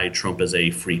about why Trump is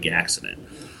a freak accident.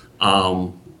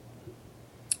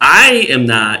 I am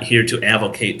not here to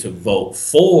advocate to vote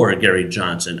for Gary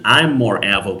Johnson. I'm more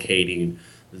advocating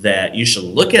that you should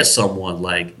look at someone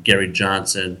like Gary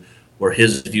Johnson, where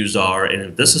his views are, and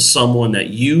if this is someone that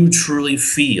you truly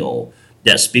feel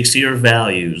that speaks to your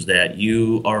values, that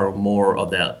you are more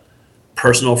of that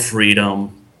personal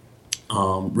freedom,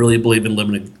 really believe in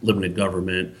limited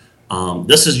government,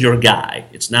 this is your guy.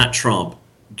 It's not Trump.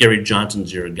 Gary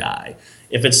Johnson's your guy.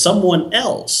 If it's someone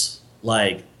else,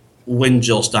 like when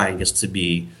Jill Stein gets to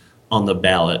be on the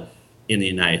ballot in the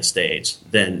United States,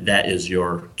 then that is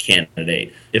your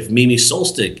candidate. If Mimi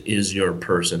Solstick is your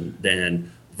person,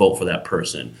 then vote for that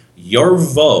person. Your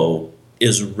vote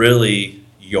is really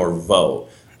your vote.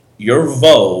 Your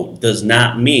vote does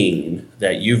not mean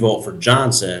that you vote for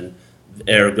Johnson,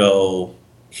 ergo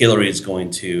Hillary is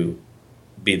going to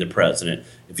be the president.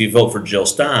 If you vote for Jill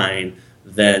Stein,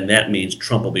 then that means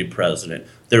Trump will be president.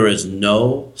 There is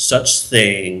no such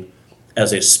thing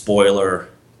as a spoiler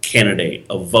candidate.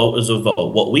 A vote is a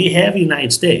vote. What we have in the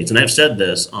United States, and I've said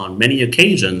this on many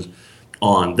occasions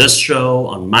on this show,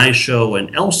 on my show,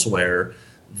 and elsewhere,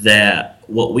 that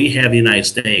what we have in the United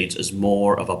States is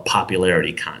more of a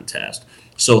popularity contest.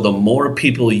 So the more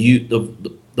people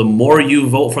the more you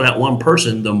vote for that one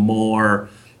person, the more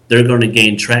they're going to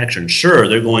gain traction. Sure,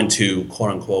 they're going to, quote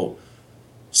unquote,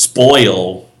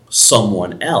 spoil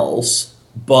someone else,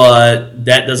 but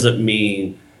that doesn't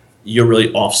mean you're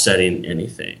really offsetting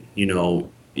anything. You know,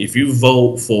 if you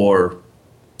vote for,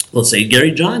 let's say,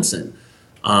 Gary Johnson,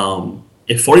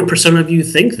 if 40% of you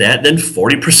think that, then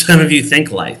 40% of you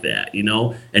think like that, you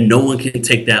know, and no one can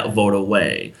take that vote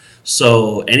away.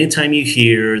 So anytime you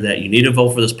hear that you need to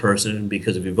vote for this person,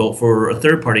 because if you vote for a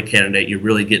third-party candidate, you're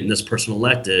really getting this person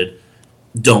elected,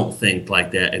 don't think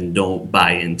like that and don't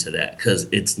buy into that, because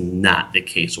it's not the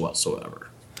case whatsoever.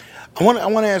 I want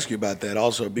to ask you about that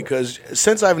also, because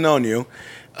since I've known you,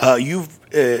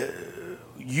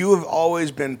 you have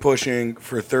always been pushing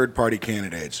for third-party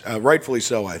candidates, rightfully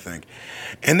so, I think.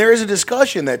 And there is a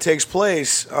discussion that takes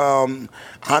place on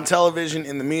television,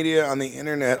 in the media, on the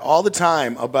internet, all the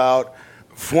time about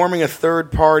forming a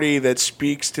third party that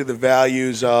speaks to the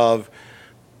values of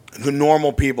the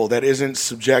normal people, that isn't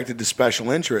subjected to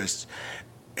special interests.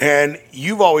 And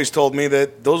you've always told me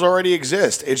that those already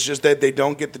exist. It's just that they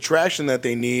don't get the traction that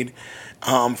they need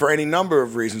for any number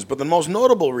of reasons. But the most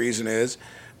notable reason is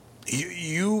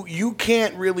you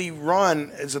can't really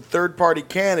run as a third-party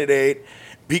candidate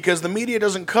because the media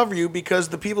doesn't cover you, because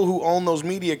the people who own those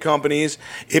media companies,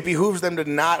 it behooves them to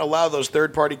not allow those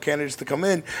third-party candidates to come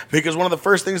in, because one of the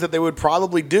first things that they would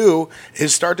probably do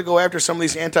is start to go after some of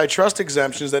these antitrust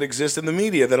exemptions that exist in the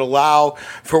media that allow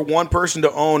for one person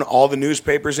to own all the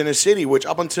newspapers in a city, which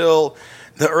up until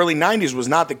the early 90s was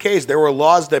not the case. There were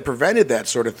laws that prevented that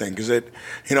sort of thing, because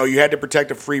you had to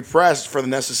protect a free press for the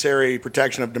necessary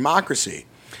protection of democracy.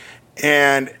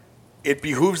 And it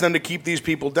behooves them to keep these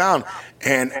people down.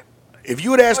 And if you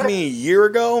had asked me a year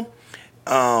ago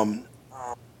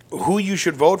who you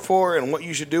should vote for and what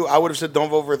you should do, I would have said don't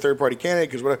vote for a third-party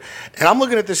candidate, because whatever. And I'm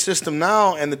looking at this system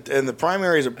now, and the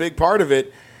primary is a big part of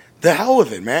it. The hell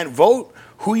with it, man. Vote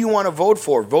who you want to vote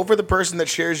for. Vote for the person that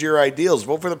shares your ideals.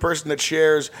 Vote for the person that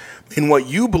shares in what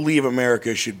you believe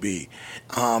America should be.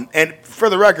 And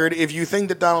for the record, if you think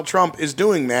that Donald Trump is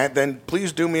doing that, then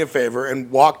please do me a favor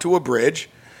and walk to a bridge,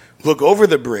 look over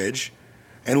the bridge,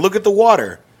 and look at the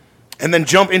water, and then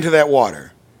jump into that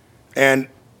water. And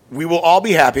we will all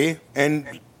be happy,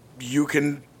 and you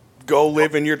can go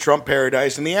live in your Trump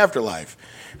paradise in the afterlife,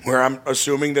 where I'm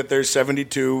assuming that there's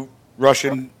 72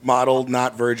 Russian model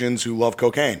not virgins who love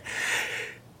cocaine.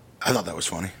 I thought that was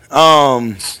funny.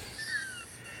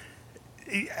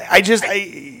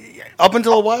 Up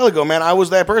until a while ago, man, I was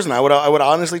that person. I would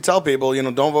honestly tell people,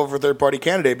 don't vote for a third-party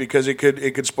candidate because it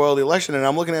could spoil the election. And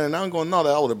I'm looking at it now and going, no, the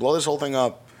hell with it. Blow this whole thing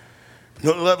up.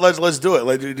 No, let's do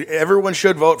it. Everyone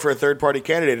should vote for a third-party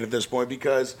candidate at this point,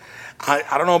 because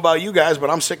I don't know about you guys,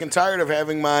 but I'm sick and tired of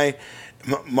having my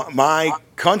my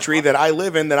country that I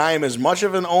live in, that I am as much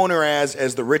of an owner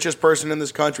as the richest person in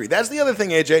this country. That's the other thing,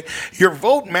 AJ. Your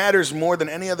vote matters more than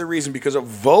any other reason because a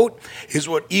vote is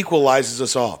what equalizes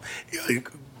us all.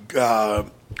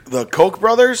 The Koch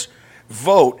brothers'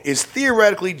 vote is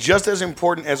theoretically just as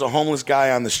important as a homeless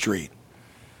guy on the street.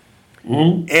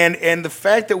 Mm-hmm. And the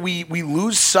fact that we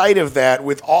lose sight of that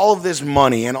with all of this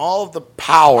money and all of the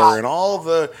power and all of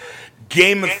the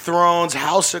Game of Thrones,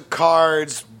 House of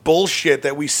Cards bullshit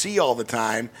that we see all the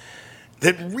time,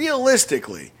 that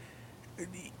realistically,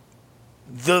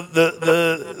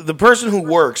 the person who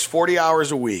works 40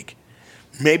 hours a week,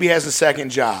 maybe has a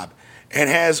second job, and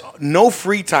has no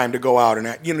free time to go out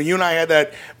and you and I had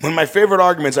that. One of my favorite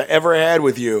arguments I ever had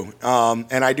with you,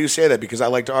 and I do say that because I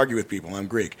like to argue with people. I'm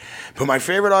Greek, but my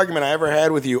favorite argument I ever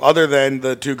had with you, other than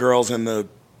the two girls and the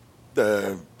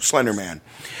Slender Man,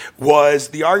 was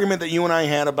the argument that you and I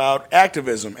had about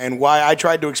activism and why I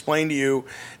tried to explain to you,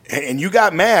 and you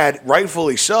got mad,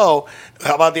 rightfully so,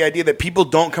 about the idea that people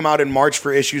don't come out and march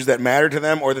for issues that matter to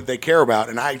them or that they care about.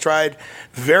 And I tried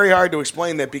very hard to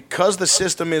explain that because the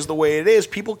system is the way it is,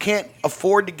 people can't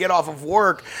afford to get off of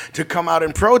work to come out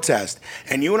and protest.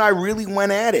 And you and I really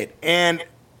went at it. And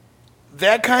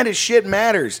that kind of shit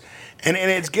matters. And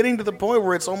it's getting to the point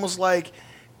where it's almost like,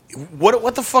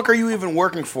 what the fuck are you even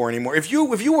working for anymore? If you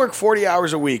work 40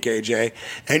 hours a week, AJ,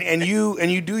 and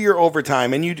you do your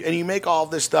overtime and you make all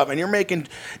this stuff and you're making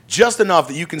just enough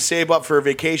that you can save up for a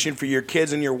vacation for your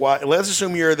kids and your wife. Let's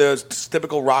assume you're the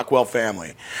typical Rockwell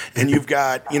family, and you've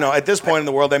got, at this point in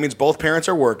the world, that means both parents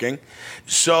are working,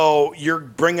 so you're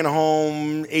bringing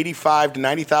home $85,000 to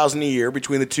 $90,000 a year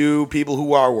between the two people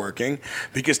who are working,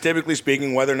 because typically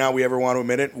speaking, whether or not we ever want to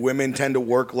admit it, women tend to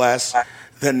work less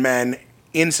than men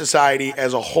in society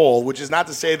as a whole, which is not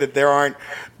to say that there aren't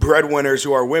breadwinners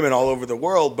who are women all over the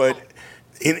world, but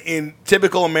in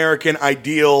typical American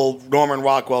ideal Norman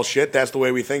Rockwell shit, that's the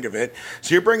way we think of it.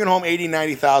 So you're bringing home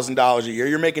 $80,000, $90,000 a year.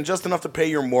 You're making just enough to pay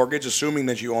your mortgage, assuming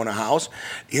that you own a house.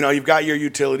 You've got your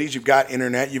utilities, you've got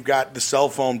internet, you've got the cell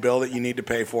phone bill that you need to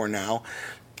pay for now,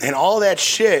 and all that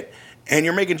shit. And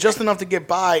you're making just enough to get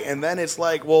by, and then it's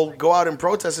like, well, go out and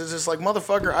protest. It's just like,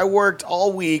 motherfucker, I worked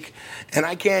all week, and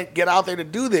I can't get out there to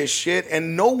do this shit,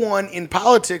 and no one in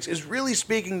politics is really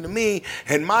speaking to me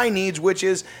and my needs, which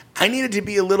is, I need it to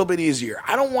be a little bit easier.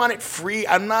 I don't want it free.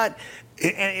 I'm not,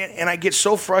 and I get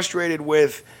so frustrated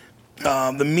with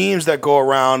the memes that go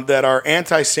around that are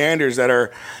anti-Sanders, that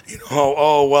are,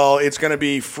 well, it's going to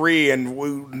be free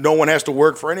and no one has to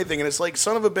work for anything. And it's like,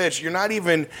 son of a bitch, you're not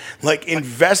even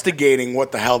investigating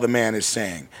what the hell the man is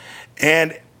saying.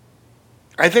 And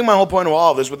I think my whole point of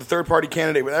all of this with the third-party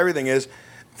candidate, with everything, is,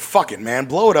 fuck it, man,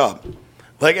 blow it up.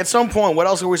 At some point, what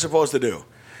else are we supposed to do?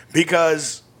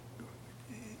 Because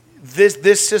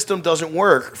this system doesn't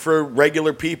work for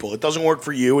regular people. It doesn't work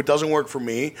for you. It doesn't work for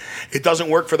me. It doesn't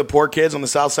work for the poor kids on the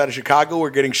south side of Chicago who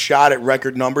are getting shot at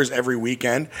record numbers every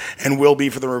weekend and will be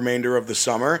for the remainder of the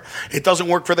summer. It doesn't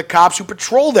work for the cops who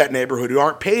patrol that neighborhood who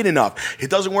aren't paid enough.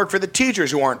 It doesn't work for the teachers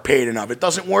who aren't paid enough. It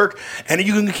doesn't work. And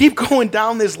you can keep going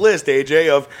down this list, AJ,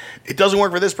 of it doesn't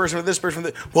work for this person, for this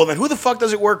person. Well, then who the fuck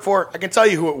does it work for? I can tell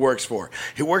you who it works for.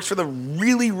 It works for the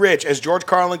really rich, as George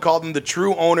Carlin called them, the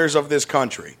true owners of this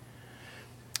country.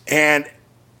 And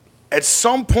at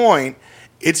some point,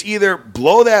 it's either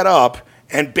blow that up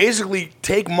and basically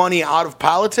take money out of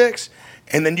politics,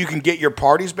 and then you can get your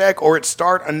parties back, or it's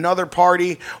start another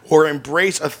party or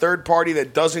embrace a third party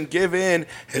that doesn't give in,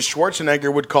 as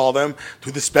Schwarzenegger would call them,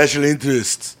 to the special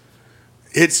interests.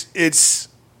 It's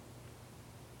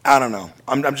I don't know.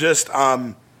 I'm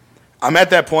at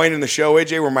that point in the show,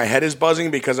 AJ, where my head is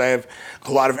buzzing because I have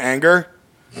a lot of anger.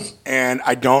 And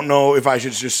I don't know if I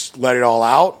should just let it all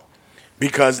out,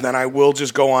 because then I will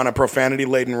just go on a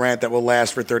profanity-laden rant that will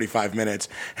last for 35 minutes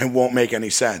and won't make any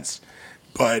sense.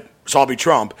 So I'll be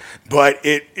Trump. But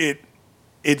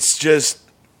it's just,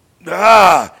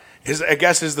 I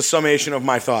guess is the summation of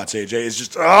my thoughts, AJ. It's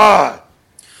just,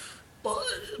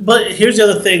 But here's the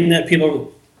other thing that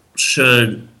people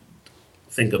should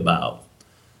think about.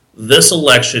 This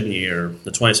election year,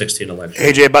 the 2016 election.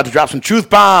 AJ about to drop some truth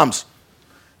bombs.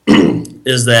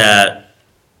 Is that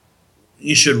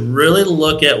you should really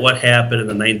look at what happened in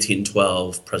the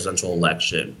 1912 presidential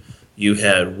election. You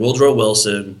had Woodrow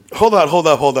Wilson. Hold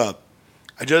up.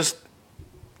 I just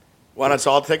want us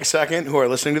all to take a second who are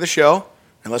listening to the show,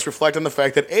 and let's reflect on the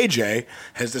fact that AJ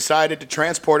has decided to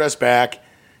transport us back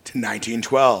to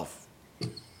 1912.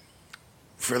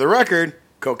 For the record,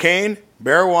 cocaine,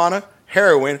 marijuana,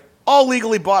 heroin, all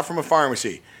legally bought from a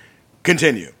pharmacy.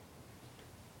 Continue.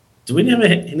 Do we need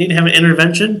to have an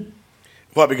intervention?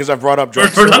 What, because I brought up We're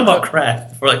drugs? talking about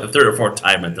crack for like the third or fourth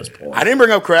time at this point. I didn't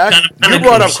bring up crack. Kinda You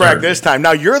brought up concerned. crack this time.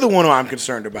 Now, you're the one who I'm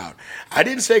concerned about. I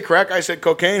didn't say crack. I said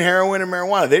cocaine, heroin, and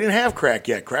marijuana. They didn't have crack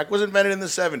yet. Crack was invented in the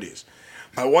 70s.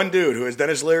 My one dude, who, as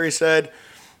Dennis Leary said,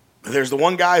 there's the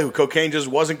one guy who cocaine just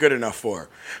wasn't good enough for.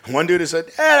 One dude who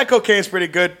said, that cocaine's pretty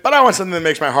good, but I want something that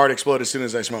makes my heart explode as soon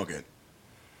as I smoke it.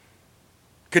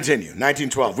 Continue.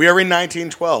 1912. We are in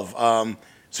 1912.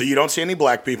 So you don't see any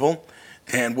black people,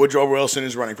 and Woodrow Wilson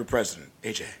is running for president.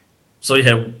 AJ. So you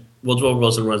had Woodrow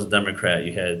Wilson runs a Democrat.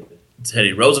 You had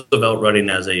Teddy Roosevelt running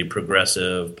as a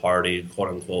progressive party, quote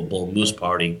unquote, Bull Moose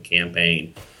Party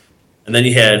campaign. And then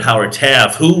you had Howard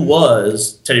Taft, who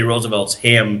was Teddy Roosevelt's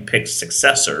hand-picked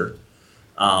successor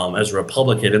as a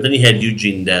Republican. And then you had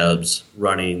Eugene Debs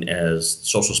running as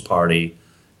Socialist Party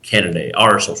candidate,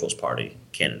 our Socialist Party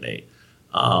candidate.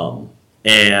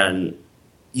 And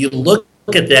you look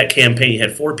at that campaign, you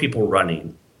had 4 people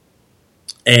running.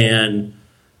 And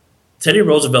Teddy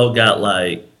Roosevelt got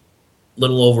like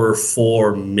little over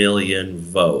 4 million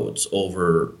votes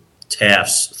over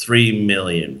Taft's 3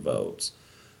 million votes.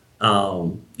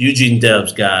 Eugene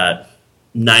Debs got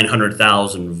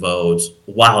 900,000 votes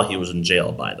while he was in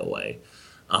jail, by the way,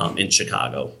 in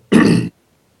Chicago.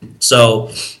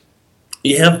 So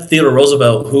you have Theodore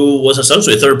Roosevelt, who was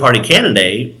essentially a third-party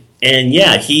candidate, and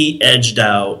yeah, he edged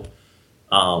out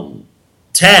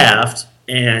Taft,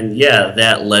 and yeah,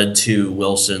 that led to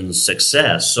Wilson's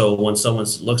success. So when someone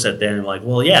looks at that and like,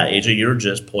 well, yeah, AJ, you're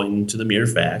just pointing to the mere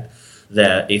fact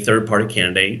that a third-party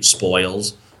candidate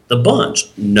spoils the bunch.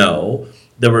 No,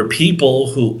 there were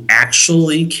people who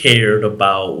actually cared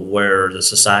about where the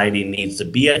society needs to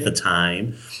be at the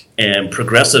time, and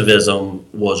progressivism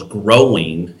was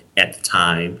growing at the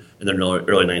time in the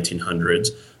early 1900s.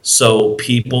 So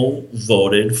people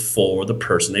voted for the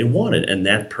person they wanted, and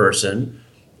that person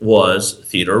was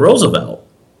Theodore Roosevelt,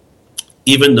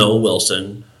 even though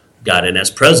Wilson got in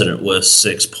as president with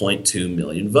 6.2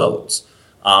 million votes.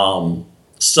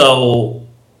 So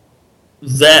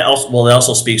that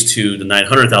also speaks to the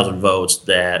 900,000 votes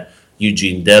that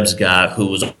Eugene Debs got, who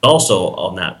was also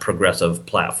on that progressive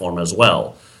platform as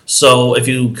well. So if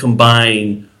you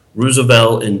combine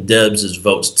Roosevelt and Debs'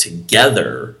 votes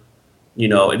together,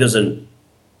 it doesn't,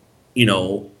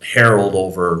 herald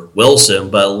over Wilson,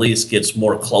 but at least gets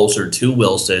more closer to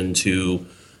Wilson to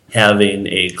having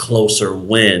a closer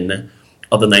win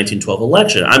of the 1912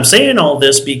 election. I'm saying all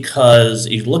this because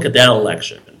if you look at that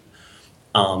election,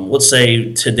 let's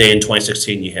say today in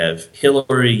 2016 you have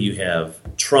Hillary, you have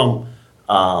Trump,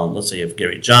 let's say you have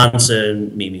Gary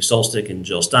Johnson, Mimi Solstick, and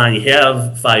Jill Stein. You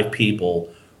have 5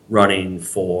 people running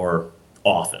for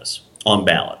office on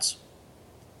ballots.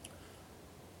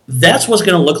 That's what's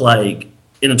going to look like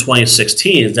in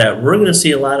 2016, is that we're going to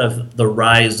see a lot of the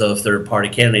rise of third-party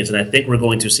candidates, and I think we're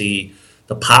going to see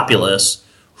the populace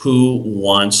who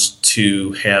wants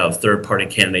to have third-party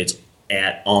candidates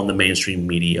on the mainstream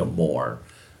media more.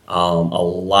 A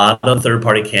lot of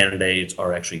third-party candidates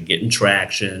are actually getting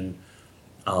traction.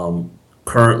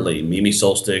 Currently, Mimi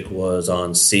Solstick was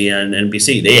on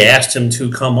CNBC. They asked him to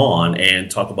come on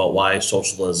and talk about why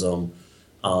socialism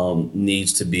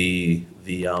needs to be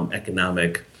the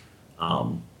economic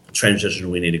transition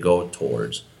we need to go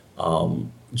towards.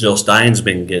 Jill Stein's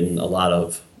been getting a lot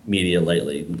of media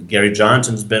lately. Gary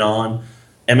Johnson's been on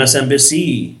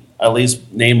MSNBC, at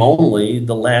least name only,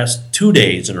 the last 2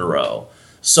 days in a row.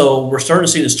 So we're starting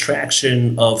to see this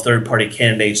traction of third-party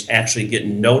candidates actually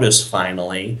getting noticed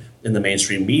finally in the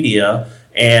mainstream media,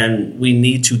 and we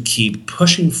need to keep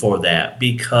pushing for that,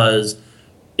 because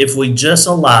if we just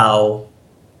allow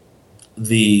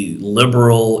the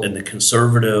liberal and the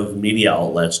conservative media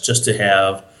outlets just to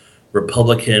have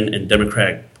Republican and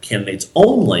Democratic candidates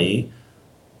only,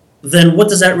 then what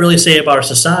does that really say about our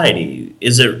society?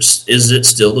 Is it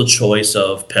still the choice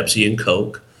of Pepsi and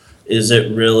Coke? Is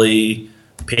it really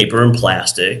paper and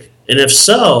plastic? And if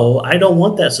so, I don't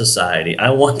want that society.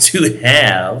 I want to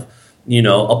have,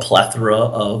 a plethora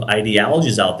of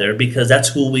ideologies out there, because that's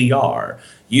who we are.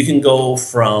 You can go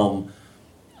from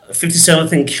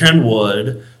 57th and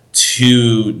Kenwood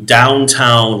to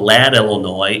downtown Ladd,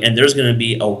 Illinois, and there's going to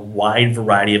be a wide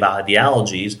variety of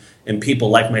ideologies and people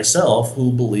like myself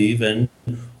who believe in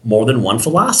more than one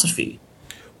philosophy.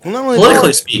 Well, not only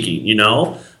politically speaking,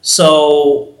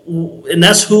 So, and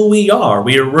that's who we are.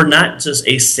 We're not just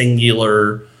a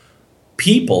singular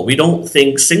people. We don't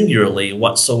think singularly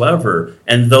whatsoever.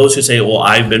 And those who say, well,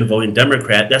 I've been voting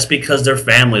Democrat, that's because their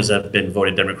families have been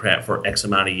voting Democrat for X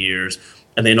amount of years,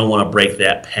 and they don't want to break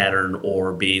that pattern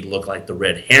or look like the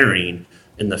red herring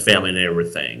in the family and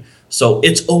everything. So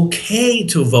it's okay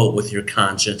to vote with your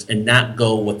conscience and not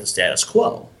go with the status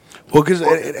quo. Well,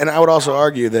 and I would also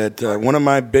argue that one of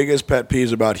my biggest pet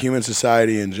peeves about human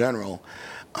society in general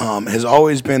has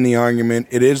always been the argument,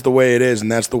 it is the way it is,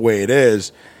 and that's the way it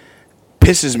is,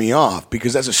 pisses me off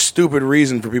because that's a stupid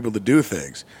reason for people to do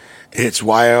things. It's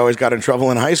why I always got in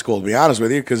trouble in high school, to be honest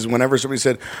with you, because whenever somebody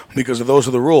said, because of those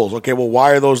are the rules. Okay, well,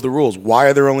 why are those the rules? Why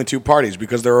are there only two parties?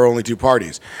 Because there are only two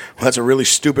parties. Well, that's a really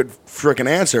stupid frickin'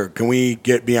 answer. Can we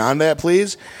get beyond that,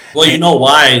 please? Well, you know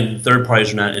why third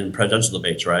parties are not in presidential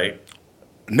debates, right?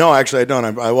 No, actually, I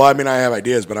don't. I have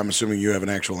ideas, but I'm assuming you have an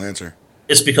actual answer.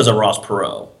 It's because of Ross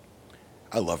Perot.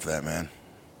 I love that, man.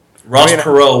 Ross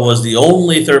Perot was the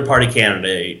only third-party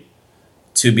candidate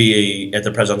to be at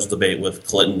the presidential debate with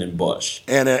Clinton and Bush.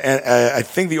 And I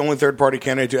think the only third-party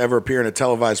candidate to ever appear in a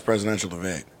televised presidential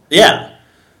debate. Yeah.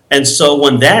 And so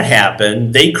when that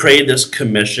happened, they created this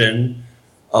commission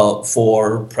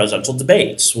for presidential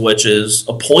debates, which is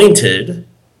appointed,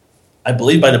 I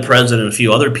believe, by the president and a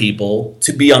few other people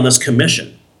to be on this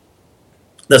commission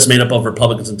that's made up of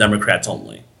Republicans and Democrats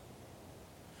only.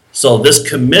 So this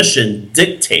commission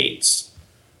dictates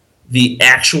the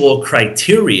actual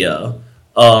criteria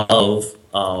of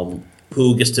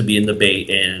who gets to be in debate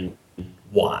and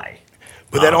why.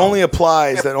 But that only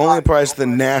applies to the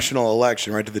national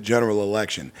election, right, to the general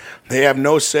election. They have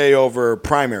no say over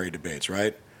primary debates,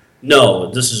 right? No,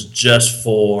 this is just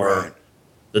for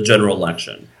the general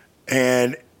election.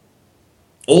 And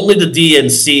only the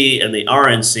DNC and the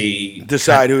RNC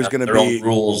decide who's going to be own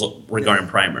rules regarding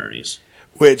primaries.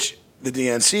 Which the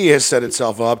DNC has set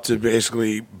itself up to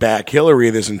basically back Hillary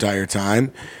this entire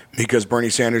time because Bernie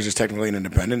Sanders is technically an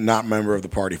independent, not a member of the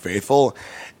party faithful.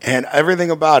 And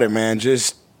everything about it, man,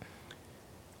 just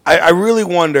I really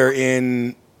wonder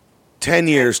in 10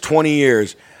 years, 20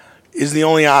 years, is the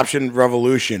only option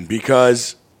revolution?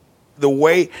 Because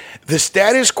the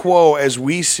status quo as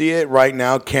we see it right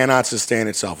now cannot sustain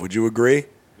itself. Would you agree?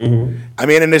 Mm-hmm. I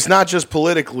mean, and it's not just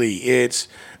politically, it's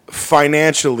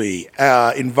financially,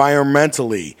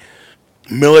 environmentally,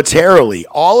 militarily,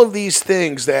 all of these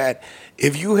things that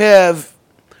if you have,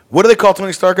 what do they call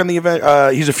Tony Stark on the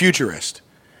event? He's a futurist.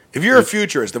 If you're a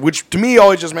futurist, which to me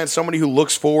always just meant somebody who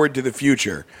looks forward to the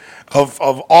future of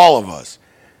all of us.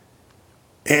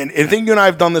 And I think you and I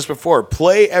have done this before.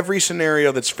 Play every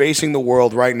scenario that's facing the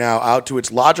world right now out to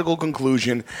its logical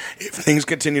conclusion if things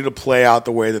continue to play out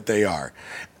the way that they are.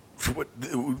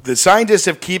 The scientists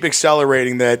have keep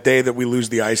accelerating that day that we lose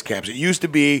the ice caps. It used to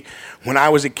be, when I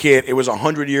was a kid, it was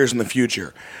 100 years in the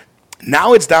future.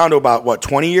 Now it's down to about,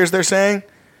 20 years they're saying?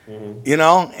 Mm-hmm. You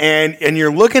know? And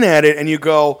you're looking at it and you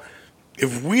go,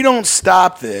 if we don't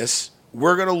stop this,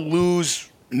 we're going to lose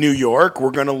New York,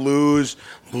 we're going to lose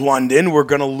London, we're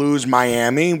going to lose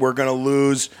Miami, we're going to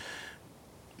lose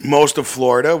most of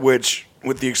Florida, which,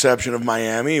 with the exception of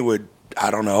Miami, would, I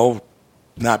don't know,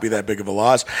 not be that big of a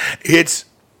loss. It's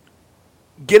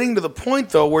getting to the point,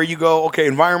 though, where you go, okay,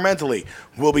 environmentally,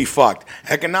 we'll be fucked.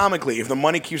 Economically, if the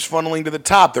money keeps funneling to the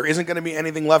top, there isn't going to be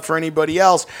anything left for anybody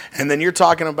else. And then you're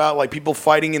talking about like people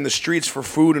fighting in the streets for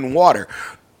food and water.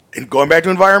 And going back to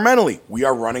environmentally, we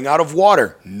are running out of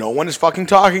water. No one is fucking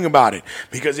talking about it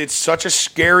because it's such a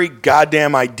scary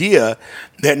goddamn idea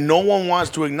that no one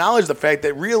wants to acknowledge the fact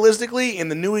that realistically, in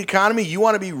the new economy, you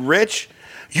want to be rich.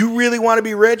 You really want to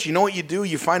be rich? You know what you do?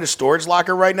 You find a storage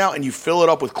locker right now and you fill it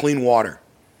up with clean water.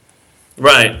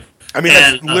 Right. I mean,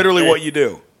 that's literally what you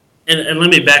do. And let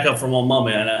me back up for one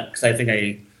moment, because I think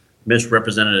I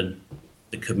misrepresented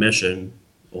the commission.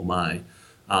 Oh, my.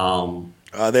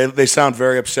 They sound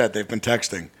very upset. They've been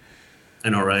texting. I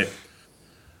know, right?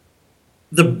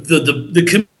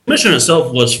 The commission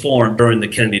itself was formed during the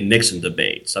Kennedy-Nixon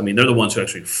debates. I mean, they're the ones who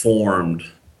actually formed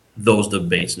those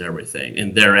debates and everything.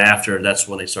 And thereafter, that's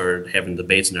when they started having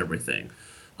debates and everything.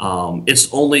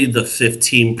 It's only the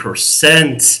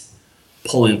 15%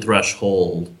 polling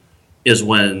threshold is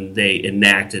when they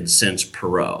enacted since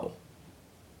Perot.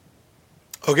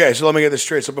 Okay, so let me get this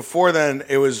straight. So before then,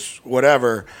 it was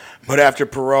whatever, but after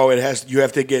Perot, you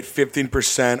have to get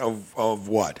 15% of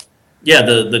what? Yeah,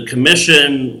 the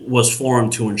commission was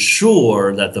formed to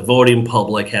ensure that the voting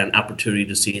public had an opportunity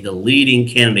to see the leading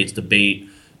candidates debate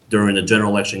during the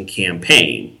general election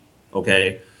campaign.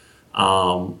 Okay,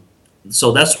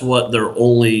 so that's what their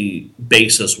only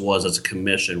basis was as a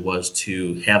commission, was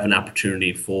to have an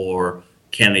opportunity for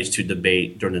candidates to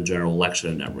debate during the general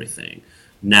election and everything.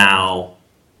 Now,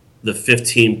 the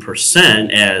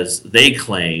 15%, as they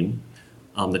claim,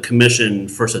 the commission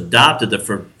first adopted the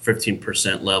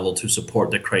 15% level to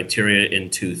support the criteria in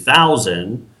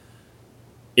 2000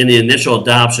 in the initial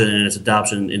adoption and its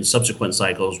adoption in subsequent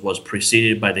cycles was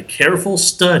preceded by the careful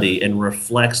study and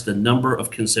reflects the number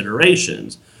of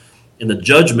considerations in the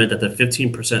judgment that the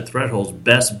 15% thresholds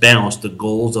best balance the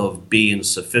goals of being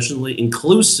sufficiently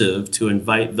inclusive to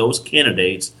invite those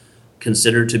candidates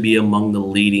considered to be among the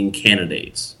leading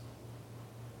candidates.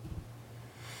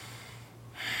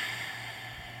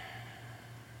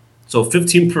 So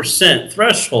 15%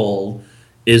 threshold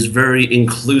is very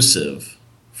inclusive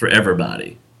for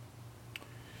everybody.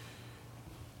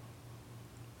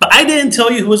 But I didn't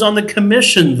tell you who was on the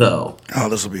commission, though. Oh,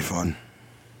 this will be fun.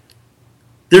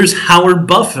 There's Howard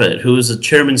Buffett, who is the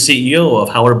chairman CEO of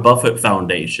Howard Buffett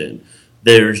Foundation.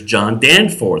 There's John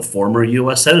Danforth, former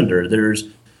U.S. Senator. There's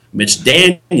Mitch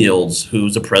Daniels,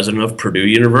 who's the president of Purdue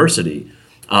University,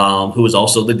 who is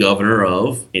also the governor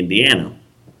of Indiana.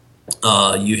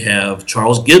 You have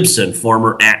Charles Gibson,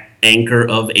 former anchor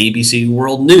of ABC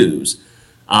World News.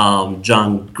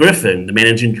 John Griffin, the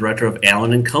managing director of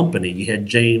Allen & Company. You had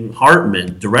James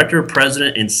Hartman, director,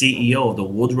 president, and CEO of the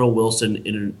Woodrow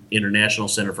Wilson International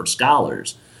Center for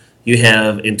Scholars. You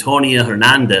have Antonia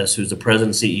Hernandez, who's the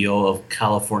president and CEO of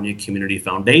California Community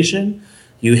Foundation.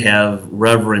 You have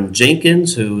Reverend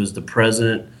Jenkins, who is the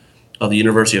president of the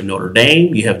University of Notre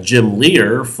Dame. You have Jim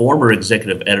Lear, former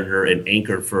executive editor and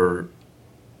anchor for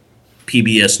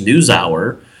PBS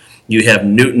NewsHour. You have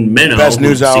Newton Minow. Best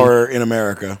news hour in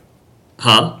America.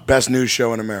 Huh? Best news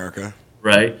show in America.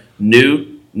 Right.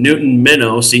 Newton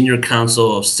Minow, senior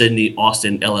counsel of Sidney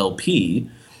Austin LLP.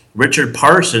 Richard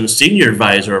Parsons, senior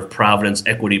advisor of Providence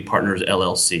Equity Partners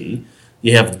LLC.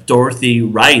 You have Dorothy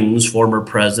Rydens, former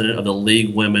president of the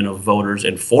League Women of Voters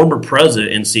and former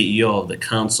president and CEO of the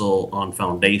Council on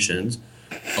Foundations.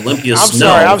 Olympia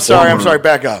Snow. I'm sorry.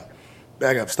 Back up.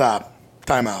 Stop.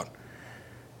 Time out.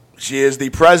 She is the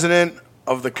president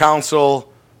of the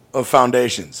Council of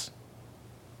Foundations.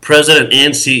 President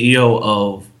and CEO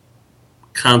of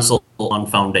Council on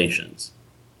Foundations.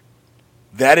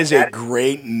 That is a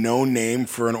great no name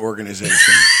for an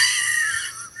organization.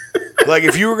 Like,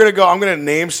 if you were going to go, I'm going to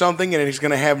name something and it's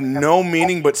going to have no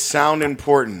meaning but sound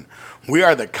important. We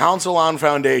are the Council on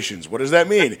Foundations. What does that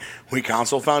mean? We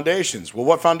counsel foundations. Well,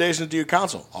 what foundations do you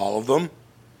counsel? All of them.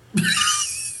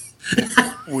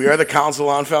 We are the Council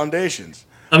on Foundations.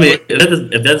 I mean, if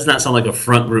that does not sound like a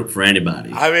front group for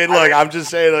anybody. I mean, look, I'm just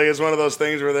saying, like, it's one of those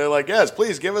things where they're like, yes,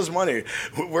 please give us money.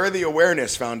 We're the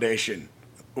Awareness Foundation.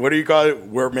 What do you call it?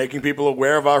 We're making people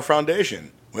aware of our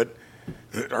foundation. What?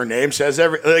 Our name says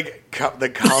everything. Like, the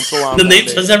Council on The name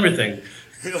Foundation. says everything.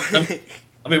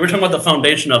 I mean, we're talking about the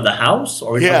foundation of the house,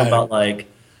 or are we talking about, like,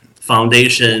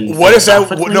 foundation? What if that?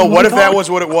 No, what if that was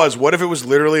what it was? What if it was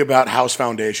literally about house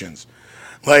foundations?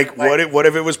 Like, what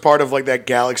if it was part of, like, that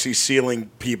Galaxy ceiling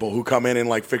people who come in and,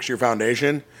 like, fix your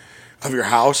foundation of your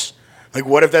house? Like,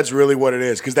 what if that's really what it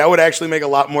is? Because that would actually make a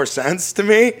lot more sense to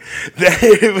me than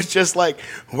it was just like,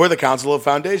 we're the Council of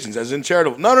Foundations, as in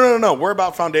charitable. No. We're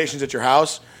about foundations at your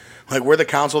house. Like, we're the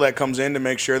council that comes in to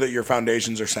make sure that your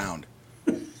foundations are sound.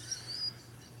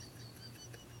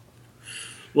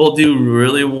 Well, do you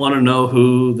really want to know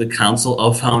who the Council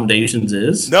of Foundations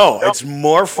is? No, it's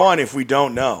more fun if we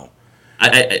don't know.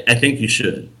 I think you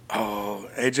should. Oh,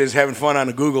 AJ's having fun on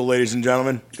the Google, ladies and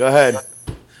gentlemen. Go ahead.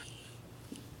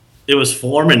 It was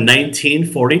formed in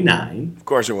 1949. Of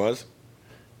course it was.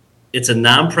 It's a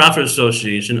nonprofit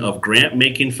association of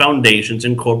grant-making foundations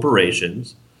and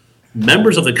corporations.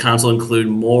 Members of the council include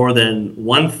more than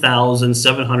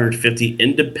 1,750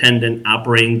 independent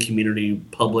operating community,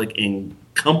 public, and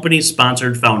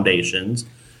company-sponsored foundations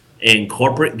and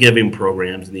corporate giving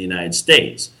programs in the United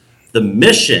States. The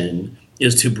mission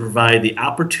is to provide the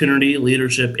opportunity,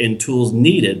 leadership, and tools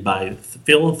needed by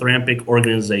philanthropic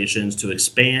organizations to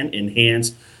expand,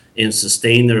 enhance, and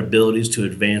sustain their abilities to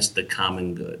advance the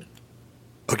common good.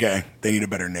 Okay, they need a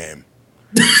better name.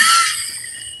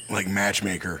 Like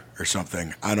Matchmaker or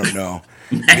something. I don't know.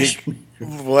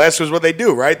 Well, that's just what they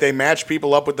do, right? They match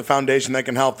people up with the foundation that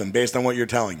can help them based on what you're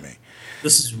telling me.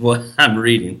 This is what I'm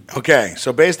reading. Okay,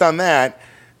 so based on that,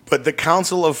 but the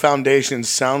Council of Foundations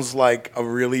sounds like a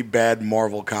really bad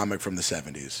Marvel comic from the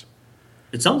 70s.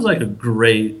 It sounds like a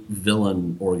great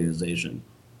villain organization.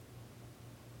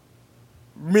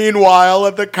 Meanwhile,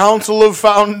 at the Council of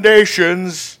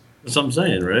Foundations... That's what I'm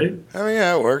saying, right? I mean,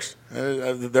 yeah, it works.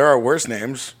 There are worse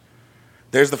names.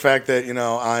 There's the fact that,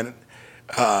 on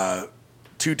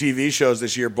 2 TV shows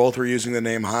this year, both were using the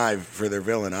name Hive for their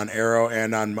villain, on Arrow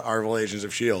and on Marvel Agents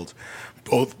of S.H.I.E.L.D.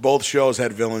 Both shows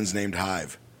had villains named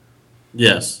Hive.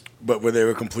 Yes. But where they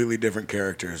were completely different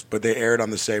characters. But they aired on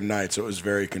the same night, so it was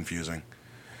very confusing.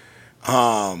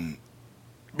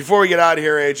 before we get out of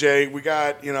here, AJ, we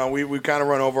got, we kind of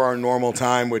run over our normal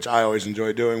time, which I always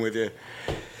enjoy doing with you.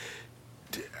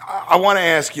 I want to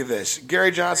ask you this.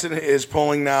 Gary Johnson is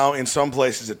polling now in some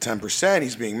places at 10%.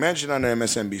 He's being mentioned on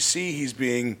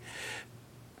MSNBC.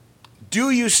 Do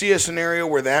you see a scenario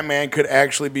where that man could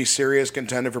actually be serious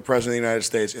contender for president of the United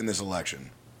States in this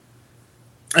election?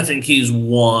 I think he's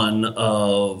one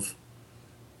of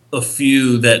a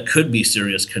few that could be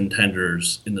serious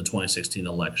contenders in the 2016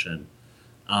 election.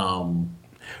 Well,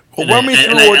 run me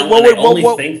through. I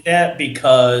only think that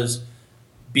because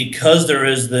there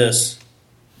is this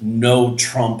no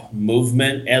Trump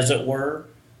movement, as it were.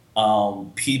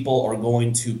 People are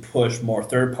going to push more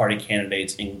third-party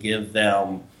candidates and give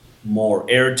them more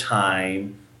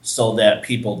airtime so that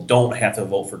people don't have to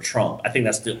vote for Trump. I think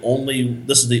this is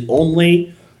the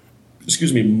only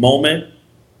moment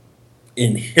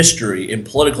in history, in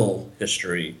political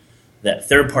history, that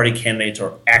third-party candidates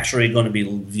are actually going to be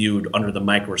viewed under the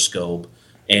microscope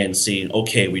and seeing,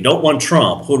 okay, we don't want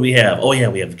Trump. Who do we have? Oh, yeah,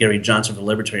 we have Gary Johnson for the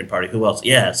Libertarian Party. Who else?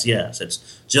 Yes,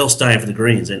 it's Jill Stein for the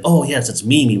Greens. And, oh, yes, it's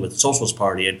Mimi with the Socialist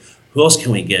Party. And who else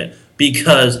can we get?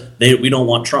 Because we don't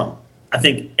want Trump. I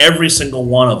think every single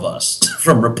one of us,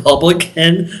 from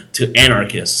Republican to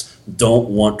anarchists, don't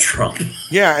want Trump.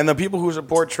 Yeah, and the people who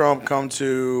support Trump come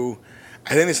to,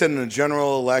 I think they said in a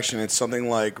general election, it's something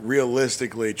like,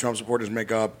 realistically, Trump supporters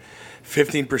make up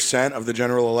 15% of the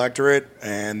general electorate,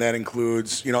 and that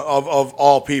includes, of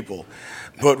all people.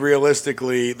 But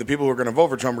realistically, the people who are going to vote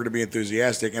for Trump are going to be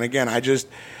enthusiastic. And again,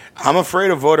 I'm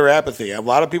afraid of voter apathy. A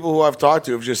lot of people who I've talked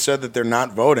to have just said that they're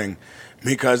not voting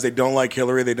because they don't like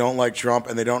Hillary, they don't like Trump,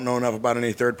 and they don't know enough about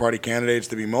any third-party candidates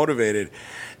to be motivated.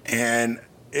 And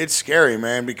it's scary,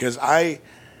 man, because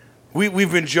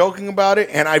we've been joking about it,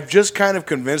 and I've just kind of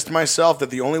convinced myself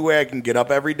that the only way I can get up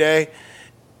every day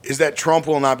is that Trump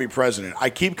will not be president. I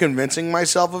keep convincing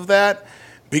myself of that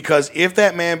because if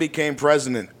that man became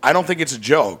president, I don't think it's a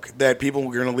joke that people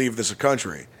are going to leave this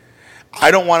country. I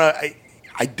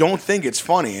don't think it's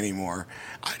funny anymore.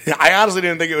 I honestly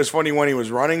didn't think it was funny when he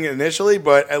was running initially,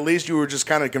 but at least you were just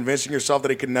kind of convincing yourself that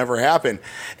it could never happen.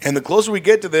 And the closer we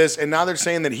get to this, and now they're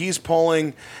saying that he's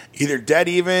polling either dead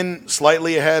even,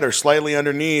 slightly ahead, or slightly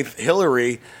underneath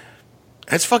Hillary,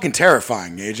 that's fucking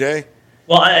terrifying, AJ.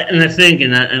 Well, I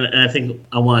think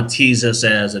I want to tease this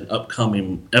as an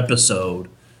upcoming episode.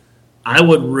 I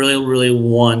would really, really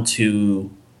want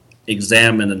to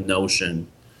examine the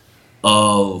notion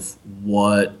of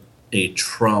what a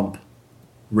Trump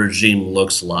regime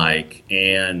looks like,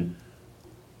 and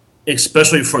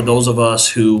especially for those of us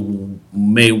who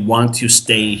may want to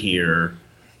stay here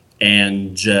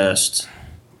and just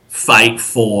fight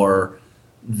for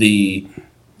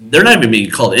they're not even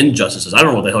being called injustices. I don't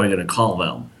know what the hell you're going to call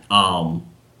them.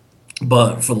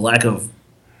 But for the lack of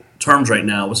terms right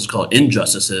now, what's called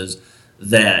injustices,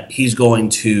 that he's going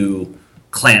to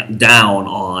clamp down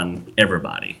on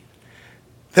everybody.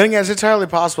 Then again, it's entirely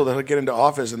possible that he'll get into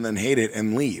office and then hate it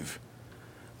and leave.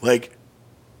 Do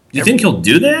you think he'll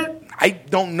do that? I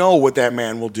don't know what that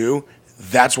man will do.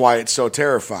 That's why it's so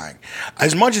terrifying.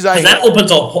 As much as that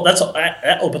opens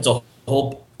a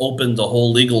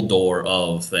whole legal door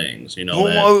of things, they'd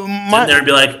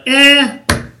be like,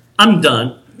 I'm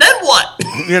done. Then what?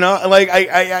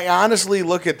 I honestly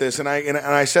look at this, and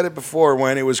I said it before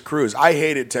when it was Cruz. I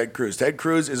hated Ted Cruz. Ted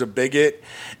Cruz is a bigot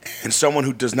and someone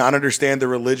who does not understand the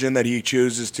religion that he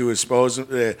chooses to espouse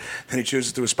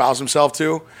himself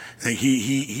to.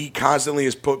 He constantly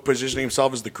is positioning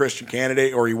himself as the Christian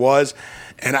candidate, or he was.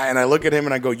 And I look at him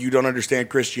and I go, you don't understand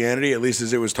Christianity, at least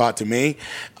as it was taught to me,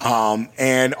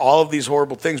 and all of these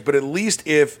horrible things. But at least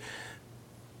if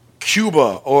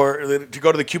Cuba, or to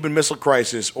go to the Cuban Missile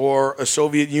Crisis, or a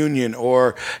Soviet Union,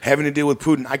 or having to deal with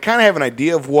Putin, I kind of have an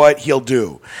idea of what he'll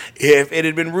do. If it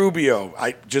had been Rubio,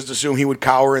 I just assume he would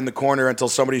cower in the corner until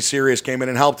somebody serious came in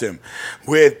and helped him.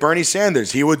 With Bernie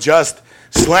Sanders, he would just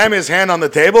slam his hand on the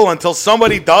table until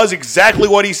somebody does exactly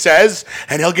what he says,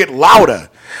 and he'll get louder.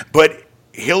 But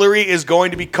Hillary is going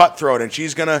to be cutthroat, and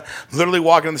she's going to literally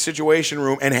walk in the Situation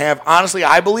Room and have, honestly,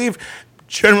 I believe,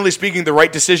 generally speaking, the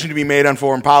right decision to be made on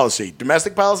foreign policy.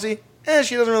 Domestic policy,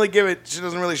 she doesn't really give it. She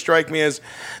doesn't really strike me as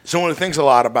someone who thinks a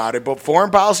lot about it. But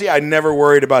foreign policy, I never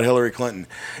worried about Hillary Clinton.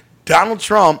 Donald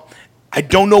Trump, I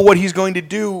don't know what he's going to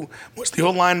do. What's the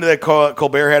whole line that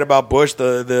Colbert had about Bush?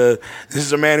 This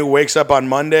is a man who wakes up on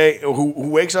Monday, who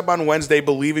wakes up on Wednesday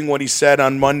believing what he said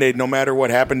on Monday, no matter what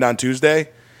happened on Tuesday.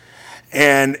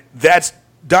 And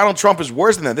Donald Trump is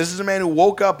worse than that. This is a man who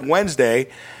woke up Wednesday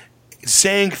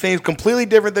saying things completely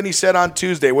different than he said on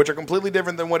Tuesday, which are completely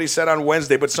different than what he said on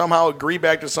Wednesday, but somehow agree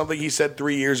back to something he said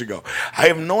 3 years ago. I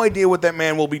have no idea what that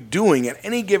man will be doing at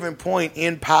any given point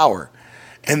in power.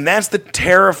 And that's the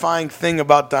terrifying thing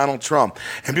about Donald Trump.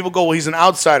 And people go, well, he's an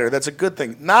outsider. That's a good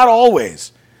thing. Not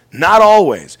always. Not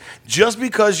always. Just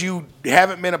because you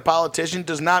haven't been a politician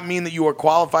does not mean that you are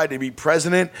qualified to be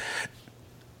president.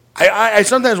 I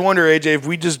sometimes wonder, AJ,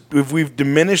 if we've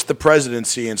diminished the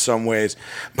presidency in some ways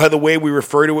by the way we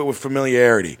refer to it with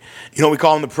familiarity. You know, we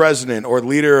call him the president or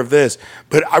leader of this.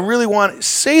 But I really want to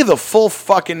say the full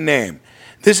fucking name.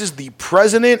 This is the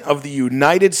President of the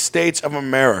United States of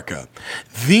America.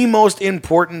 The most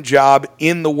important job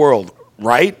in the world,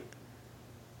 right?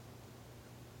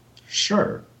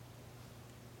 Sure.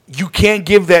 You can't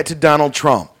give that to Donald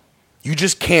Trump. You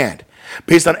just can't.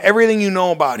 Based on everything you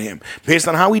know about him, based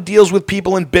on how he deals with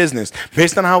people in business,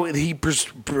 based on how he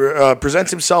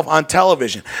presents himself on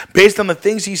television, based on the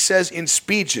things he says in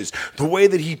speeches, the way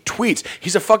that he tweets.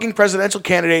 He's a fucking presidential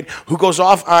candidate who goes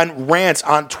off on rants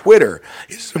on Twitter.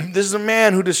 This is a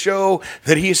man who, to show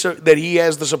that he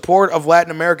has the support of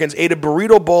Latin Americans, ate a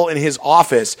burrito bowl in his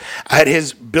office at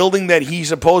his building that he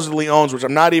supposedly owns, which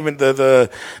I'm not even,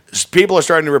 the people are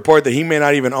starting to report that he may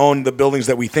not even own the buildings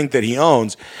that we think that he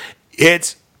owns.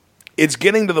 It's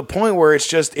getting to the point where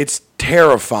it's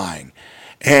terrifying.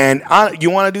 And you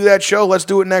want to do that show? Let's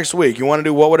do it next week. You want to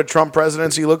do what would a Trump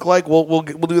presidency look like? We'll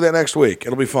do that next week.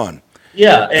 It'll be fun.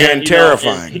 Yeah, and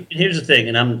terrifying. And here's the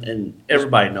thing, and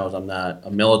everybody knows I'm not a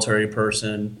military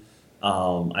person.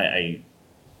 I'll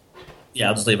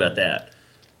just leave it at that.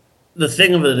 The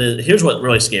thing of it is, here's what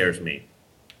really scares me,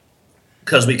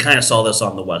 because we kind of saw this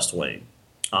on The West Wing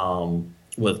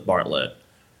with Bartlett.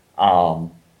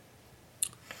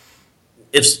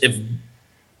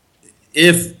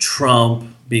 If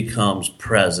Trump becomes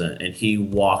president and he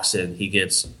walks in, he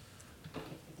does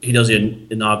the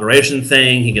inauguration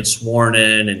thing, he gets sworn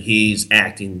in, and he's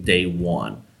acting day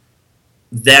one.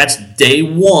 That's day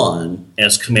one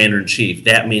as commander-in-chief.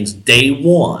 That means day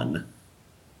one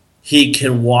he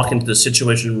can walk into the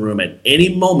Situation Room at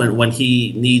any moment when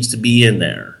he needs to be in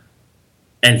there,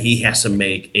 and he has to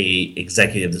make a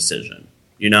executive decision,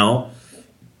 you know?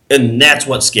 And that's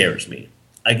what scares me.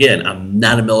 Again, I'm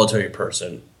not a military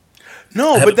person.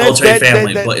 No, I have but a military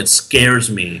family, that, but it scares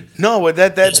me. No, but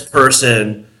this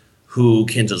person who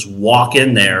can just walk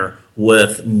in there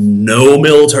with no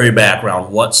military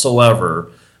background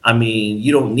whatsoever. I mean,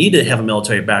 you don't need to have a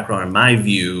military background, in my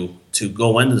view, to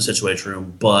go into the Situation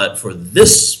Room. But for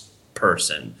this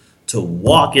person to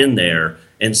walk in there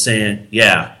and saying,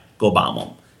 "Yeah, go bomb them,"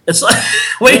 it's like,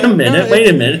 wait a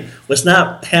minute. Let's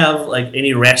not have like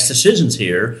any rash decisions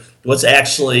here. Let's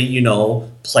actually,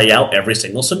 play out every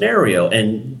single scenario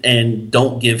and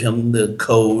don't give him the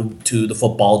code to the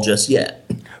football just yet.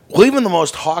 Well, even the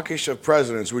most hawkish of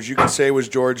presidents, which you could say was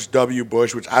George W.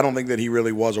 Bush, which I don't think that he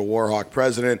really was a war hawk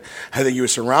president. I think he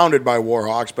was surrounded by war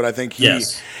hawks, but I think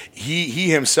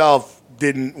he himself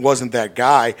wasn't that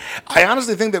guy. I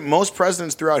honestly think that most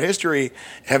presidents throughout history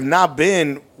have not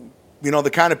been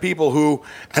the kind of people who,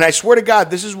 and I swear to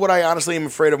God, this is what I honestly am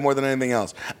afraid of more than anything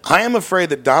else. I am afraid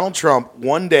that Donald Trump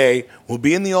one day will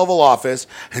be in the Oval Office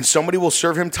and somebody will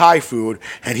serve him Thai food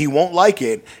and he won't like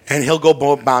it and he'll go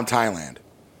bomb Thailand.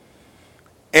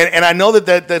 And I know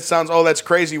that sounds, that's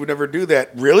crazy, he would never do that.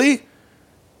 Really?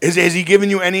 Has he given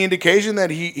you any indication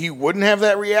that he wouldn't have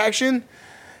that reaction?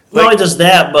 Not only does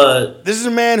that, but this is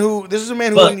a man who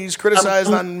when he's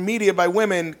criticized on media by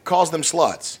women, calls them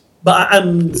sluts. But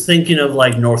I'm thinking of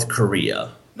like North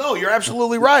Korea. No, you're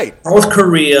absolutely right. North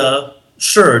Korea,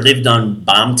 sure, they've done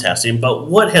bomb testing, but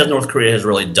what has North Korea has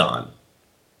really done?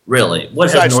 Really,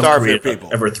 what has North Korea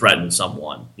ever threatened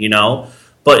someone?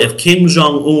 But if Kim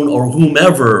Jong-un or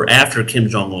whomever after Kim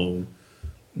Jong-un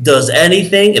does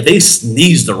anything, if they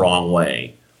sneeze the wrong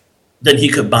way, then he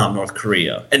could bomb North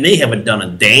Korea, and they haven't done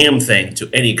a damn thing to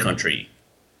any country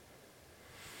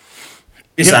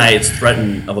besides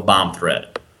threaten of a bomb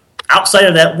threat. Outside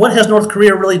of that, what has North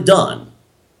Korea really done?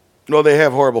 Well, they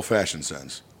have horrible fashion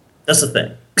sense. That's the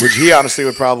thing. Which he honestly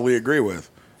would probably agree with.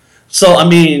 So, I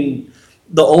mean,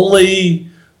 the only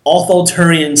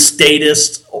authoritarian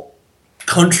statist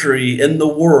country in the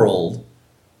world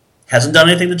hasn't done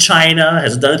anything to China,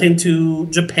 hasn't done anything to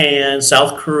Japan,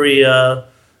 South Korea,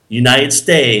 United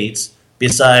States,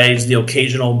 besides the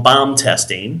occasional bomb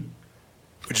testing.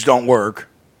 Which don't work.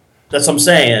 That's what I'm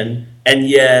saying. And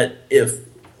yet, if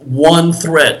one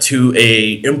threat to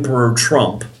a Emperor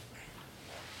Trump,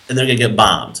 and they're going to get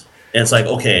bombed. And it's like,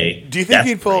 okay. Do you think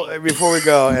he'd pull, before we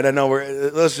go, and I know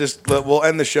we'll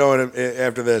end the show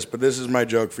after this, but this is my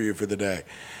joke for you for the day.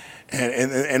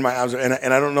 And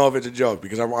I don't know if it's a joke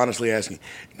because I'm honestly asking,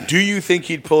 do you think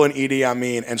he'd pull an Idi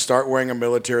Amin and start wearing a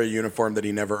military uniform that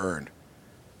he never earned?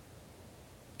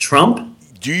 Trump?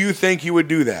 Do you think he would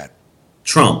do that?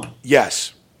 Trump.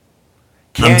 Yes.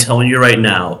 I'm telling you right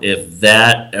now, if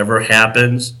that ever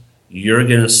happens, you're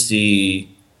going to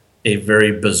see a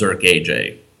very berserk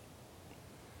AJ.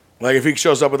 Like if he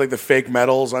shows up with like the fake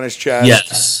medals on his chest?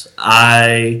 Yes.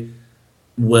 I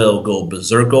will go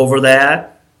berserk over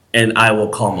that, and I will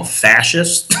call him a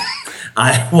fascist.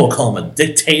 I will call him a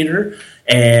dictator,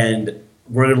 and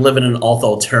we're going to live in an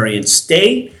authoritarian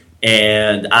state,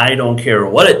 and I don't care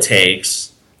what it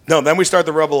takes. No, then we start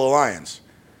the Rebel Alliance.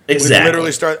 Exactly. We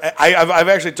literally start. I've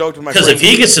actually joked with my friend. Because if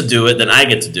he gets to do it, then I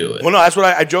get to do it. Well, no, that's what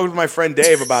I joked with my friend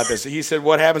Dave about this. He said,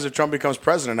 "What happens if Trump becomes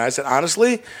president?" And I said,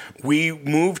 "Honestly, we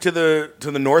move to the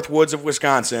North Woods of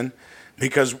Wisconsin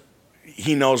because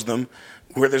he knows them.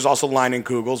 Where there's also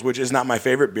Leinenkugel's, which is not my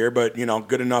favorite beer, but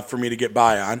good enough for me to get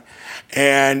by on.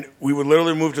 And we would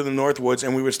literally move to the North Woods,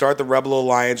 and we would start the Rebel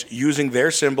Alliance using their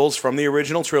symbols from the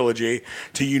original trilogy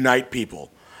to unite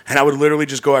people." And I would literally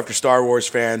just go after Star Wars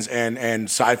fans and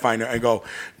sci-fi and go,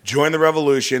 join the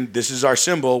revolution. This is our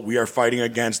symbol. We are fighting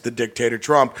against the dictator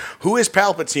Trump. Who is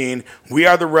Palpatine? We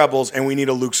are the rebels, and we need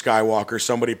a Luke Skywalker.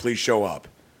 Somebody please show up.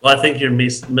 Well, I think you're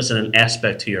missing an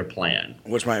aspect to your plan.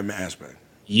 What's my aspect?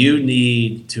 You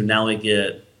need to not only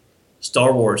get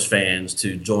Star Wars fans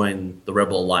to join the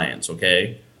Rebel Alliance,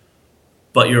 okay?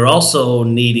 But you're also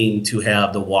needing to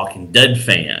have the Walking Dead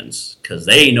fans because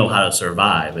they know how to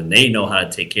survive and they know how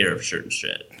to take care of certain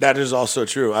shit. That is also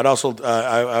true. I'd also,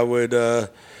 I would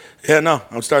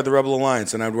start the Rebel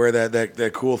Alliance and I'd wear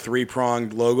that cool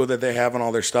 3-pronged logo that they have on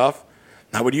all their stuff.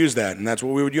 I would use that, and that's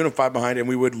what we would unify behind, and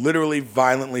we would literally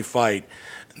violently fight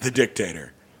the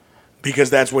dictator because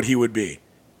that's what he would be.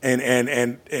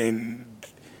 And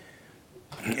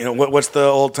what's the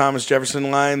old Thomas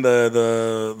Jefferson line?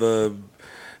 The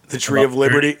tree of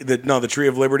liberty. The tree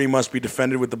of liberty must be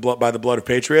defended by the blood of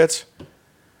patriots.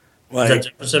 Is that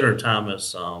Jefferson or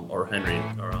Thomas or Henry?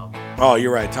 Oh,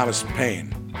 you're right, Thomas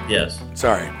Paine. Yes.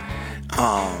 Sorry.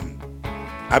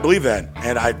 I believe that,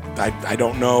 and I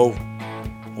don't know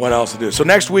what else to do. So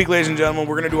next week, ladies and gentlemen,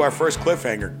 we're going to do our first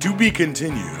cliffhanger to be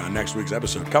continued on next week's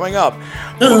episode. Coming up.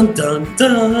 Dun dun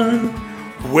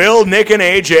dun. Will Nick and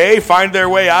AJ find their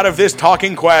way out of this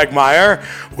talking quagmire?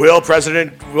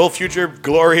 Will future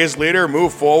glorious leader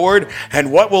move forward?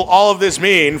 And what will all of this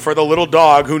mean for the little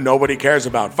dog who nobody cares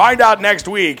about? Find out next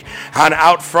week on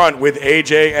Out Front with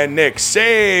AJ and Nick.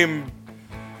 Same,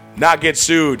 not get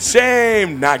sued.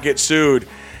 Same, not get sued.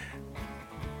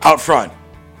 Out Front.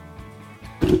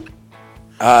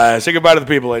 Say goodbye to the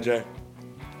people, AJ.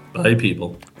 Bye,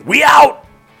 people. We out!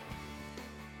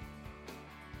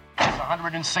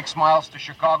 106 miles to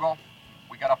Chicago.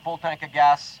 We got a full tank of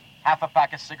gas, half a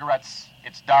pack of cigarettes.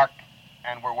 It's dark,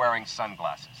 and we're wearing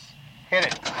sunglasses. Hit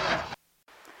it.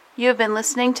 You have been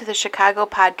listening to the Chicago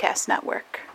Podcast Network.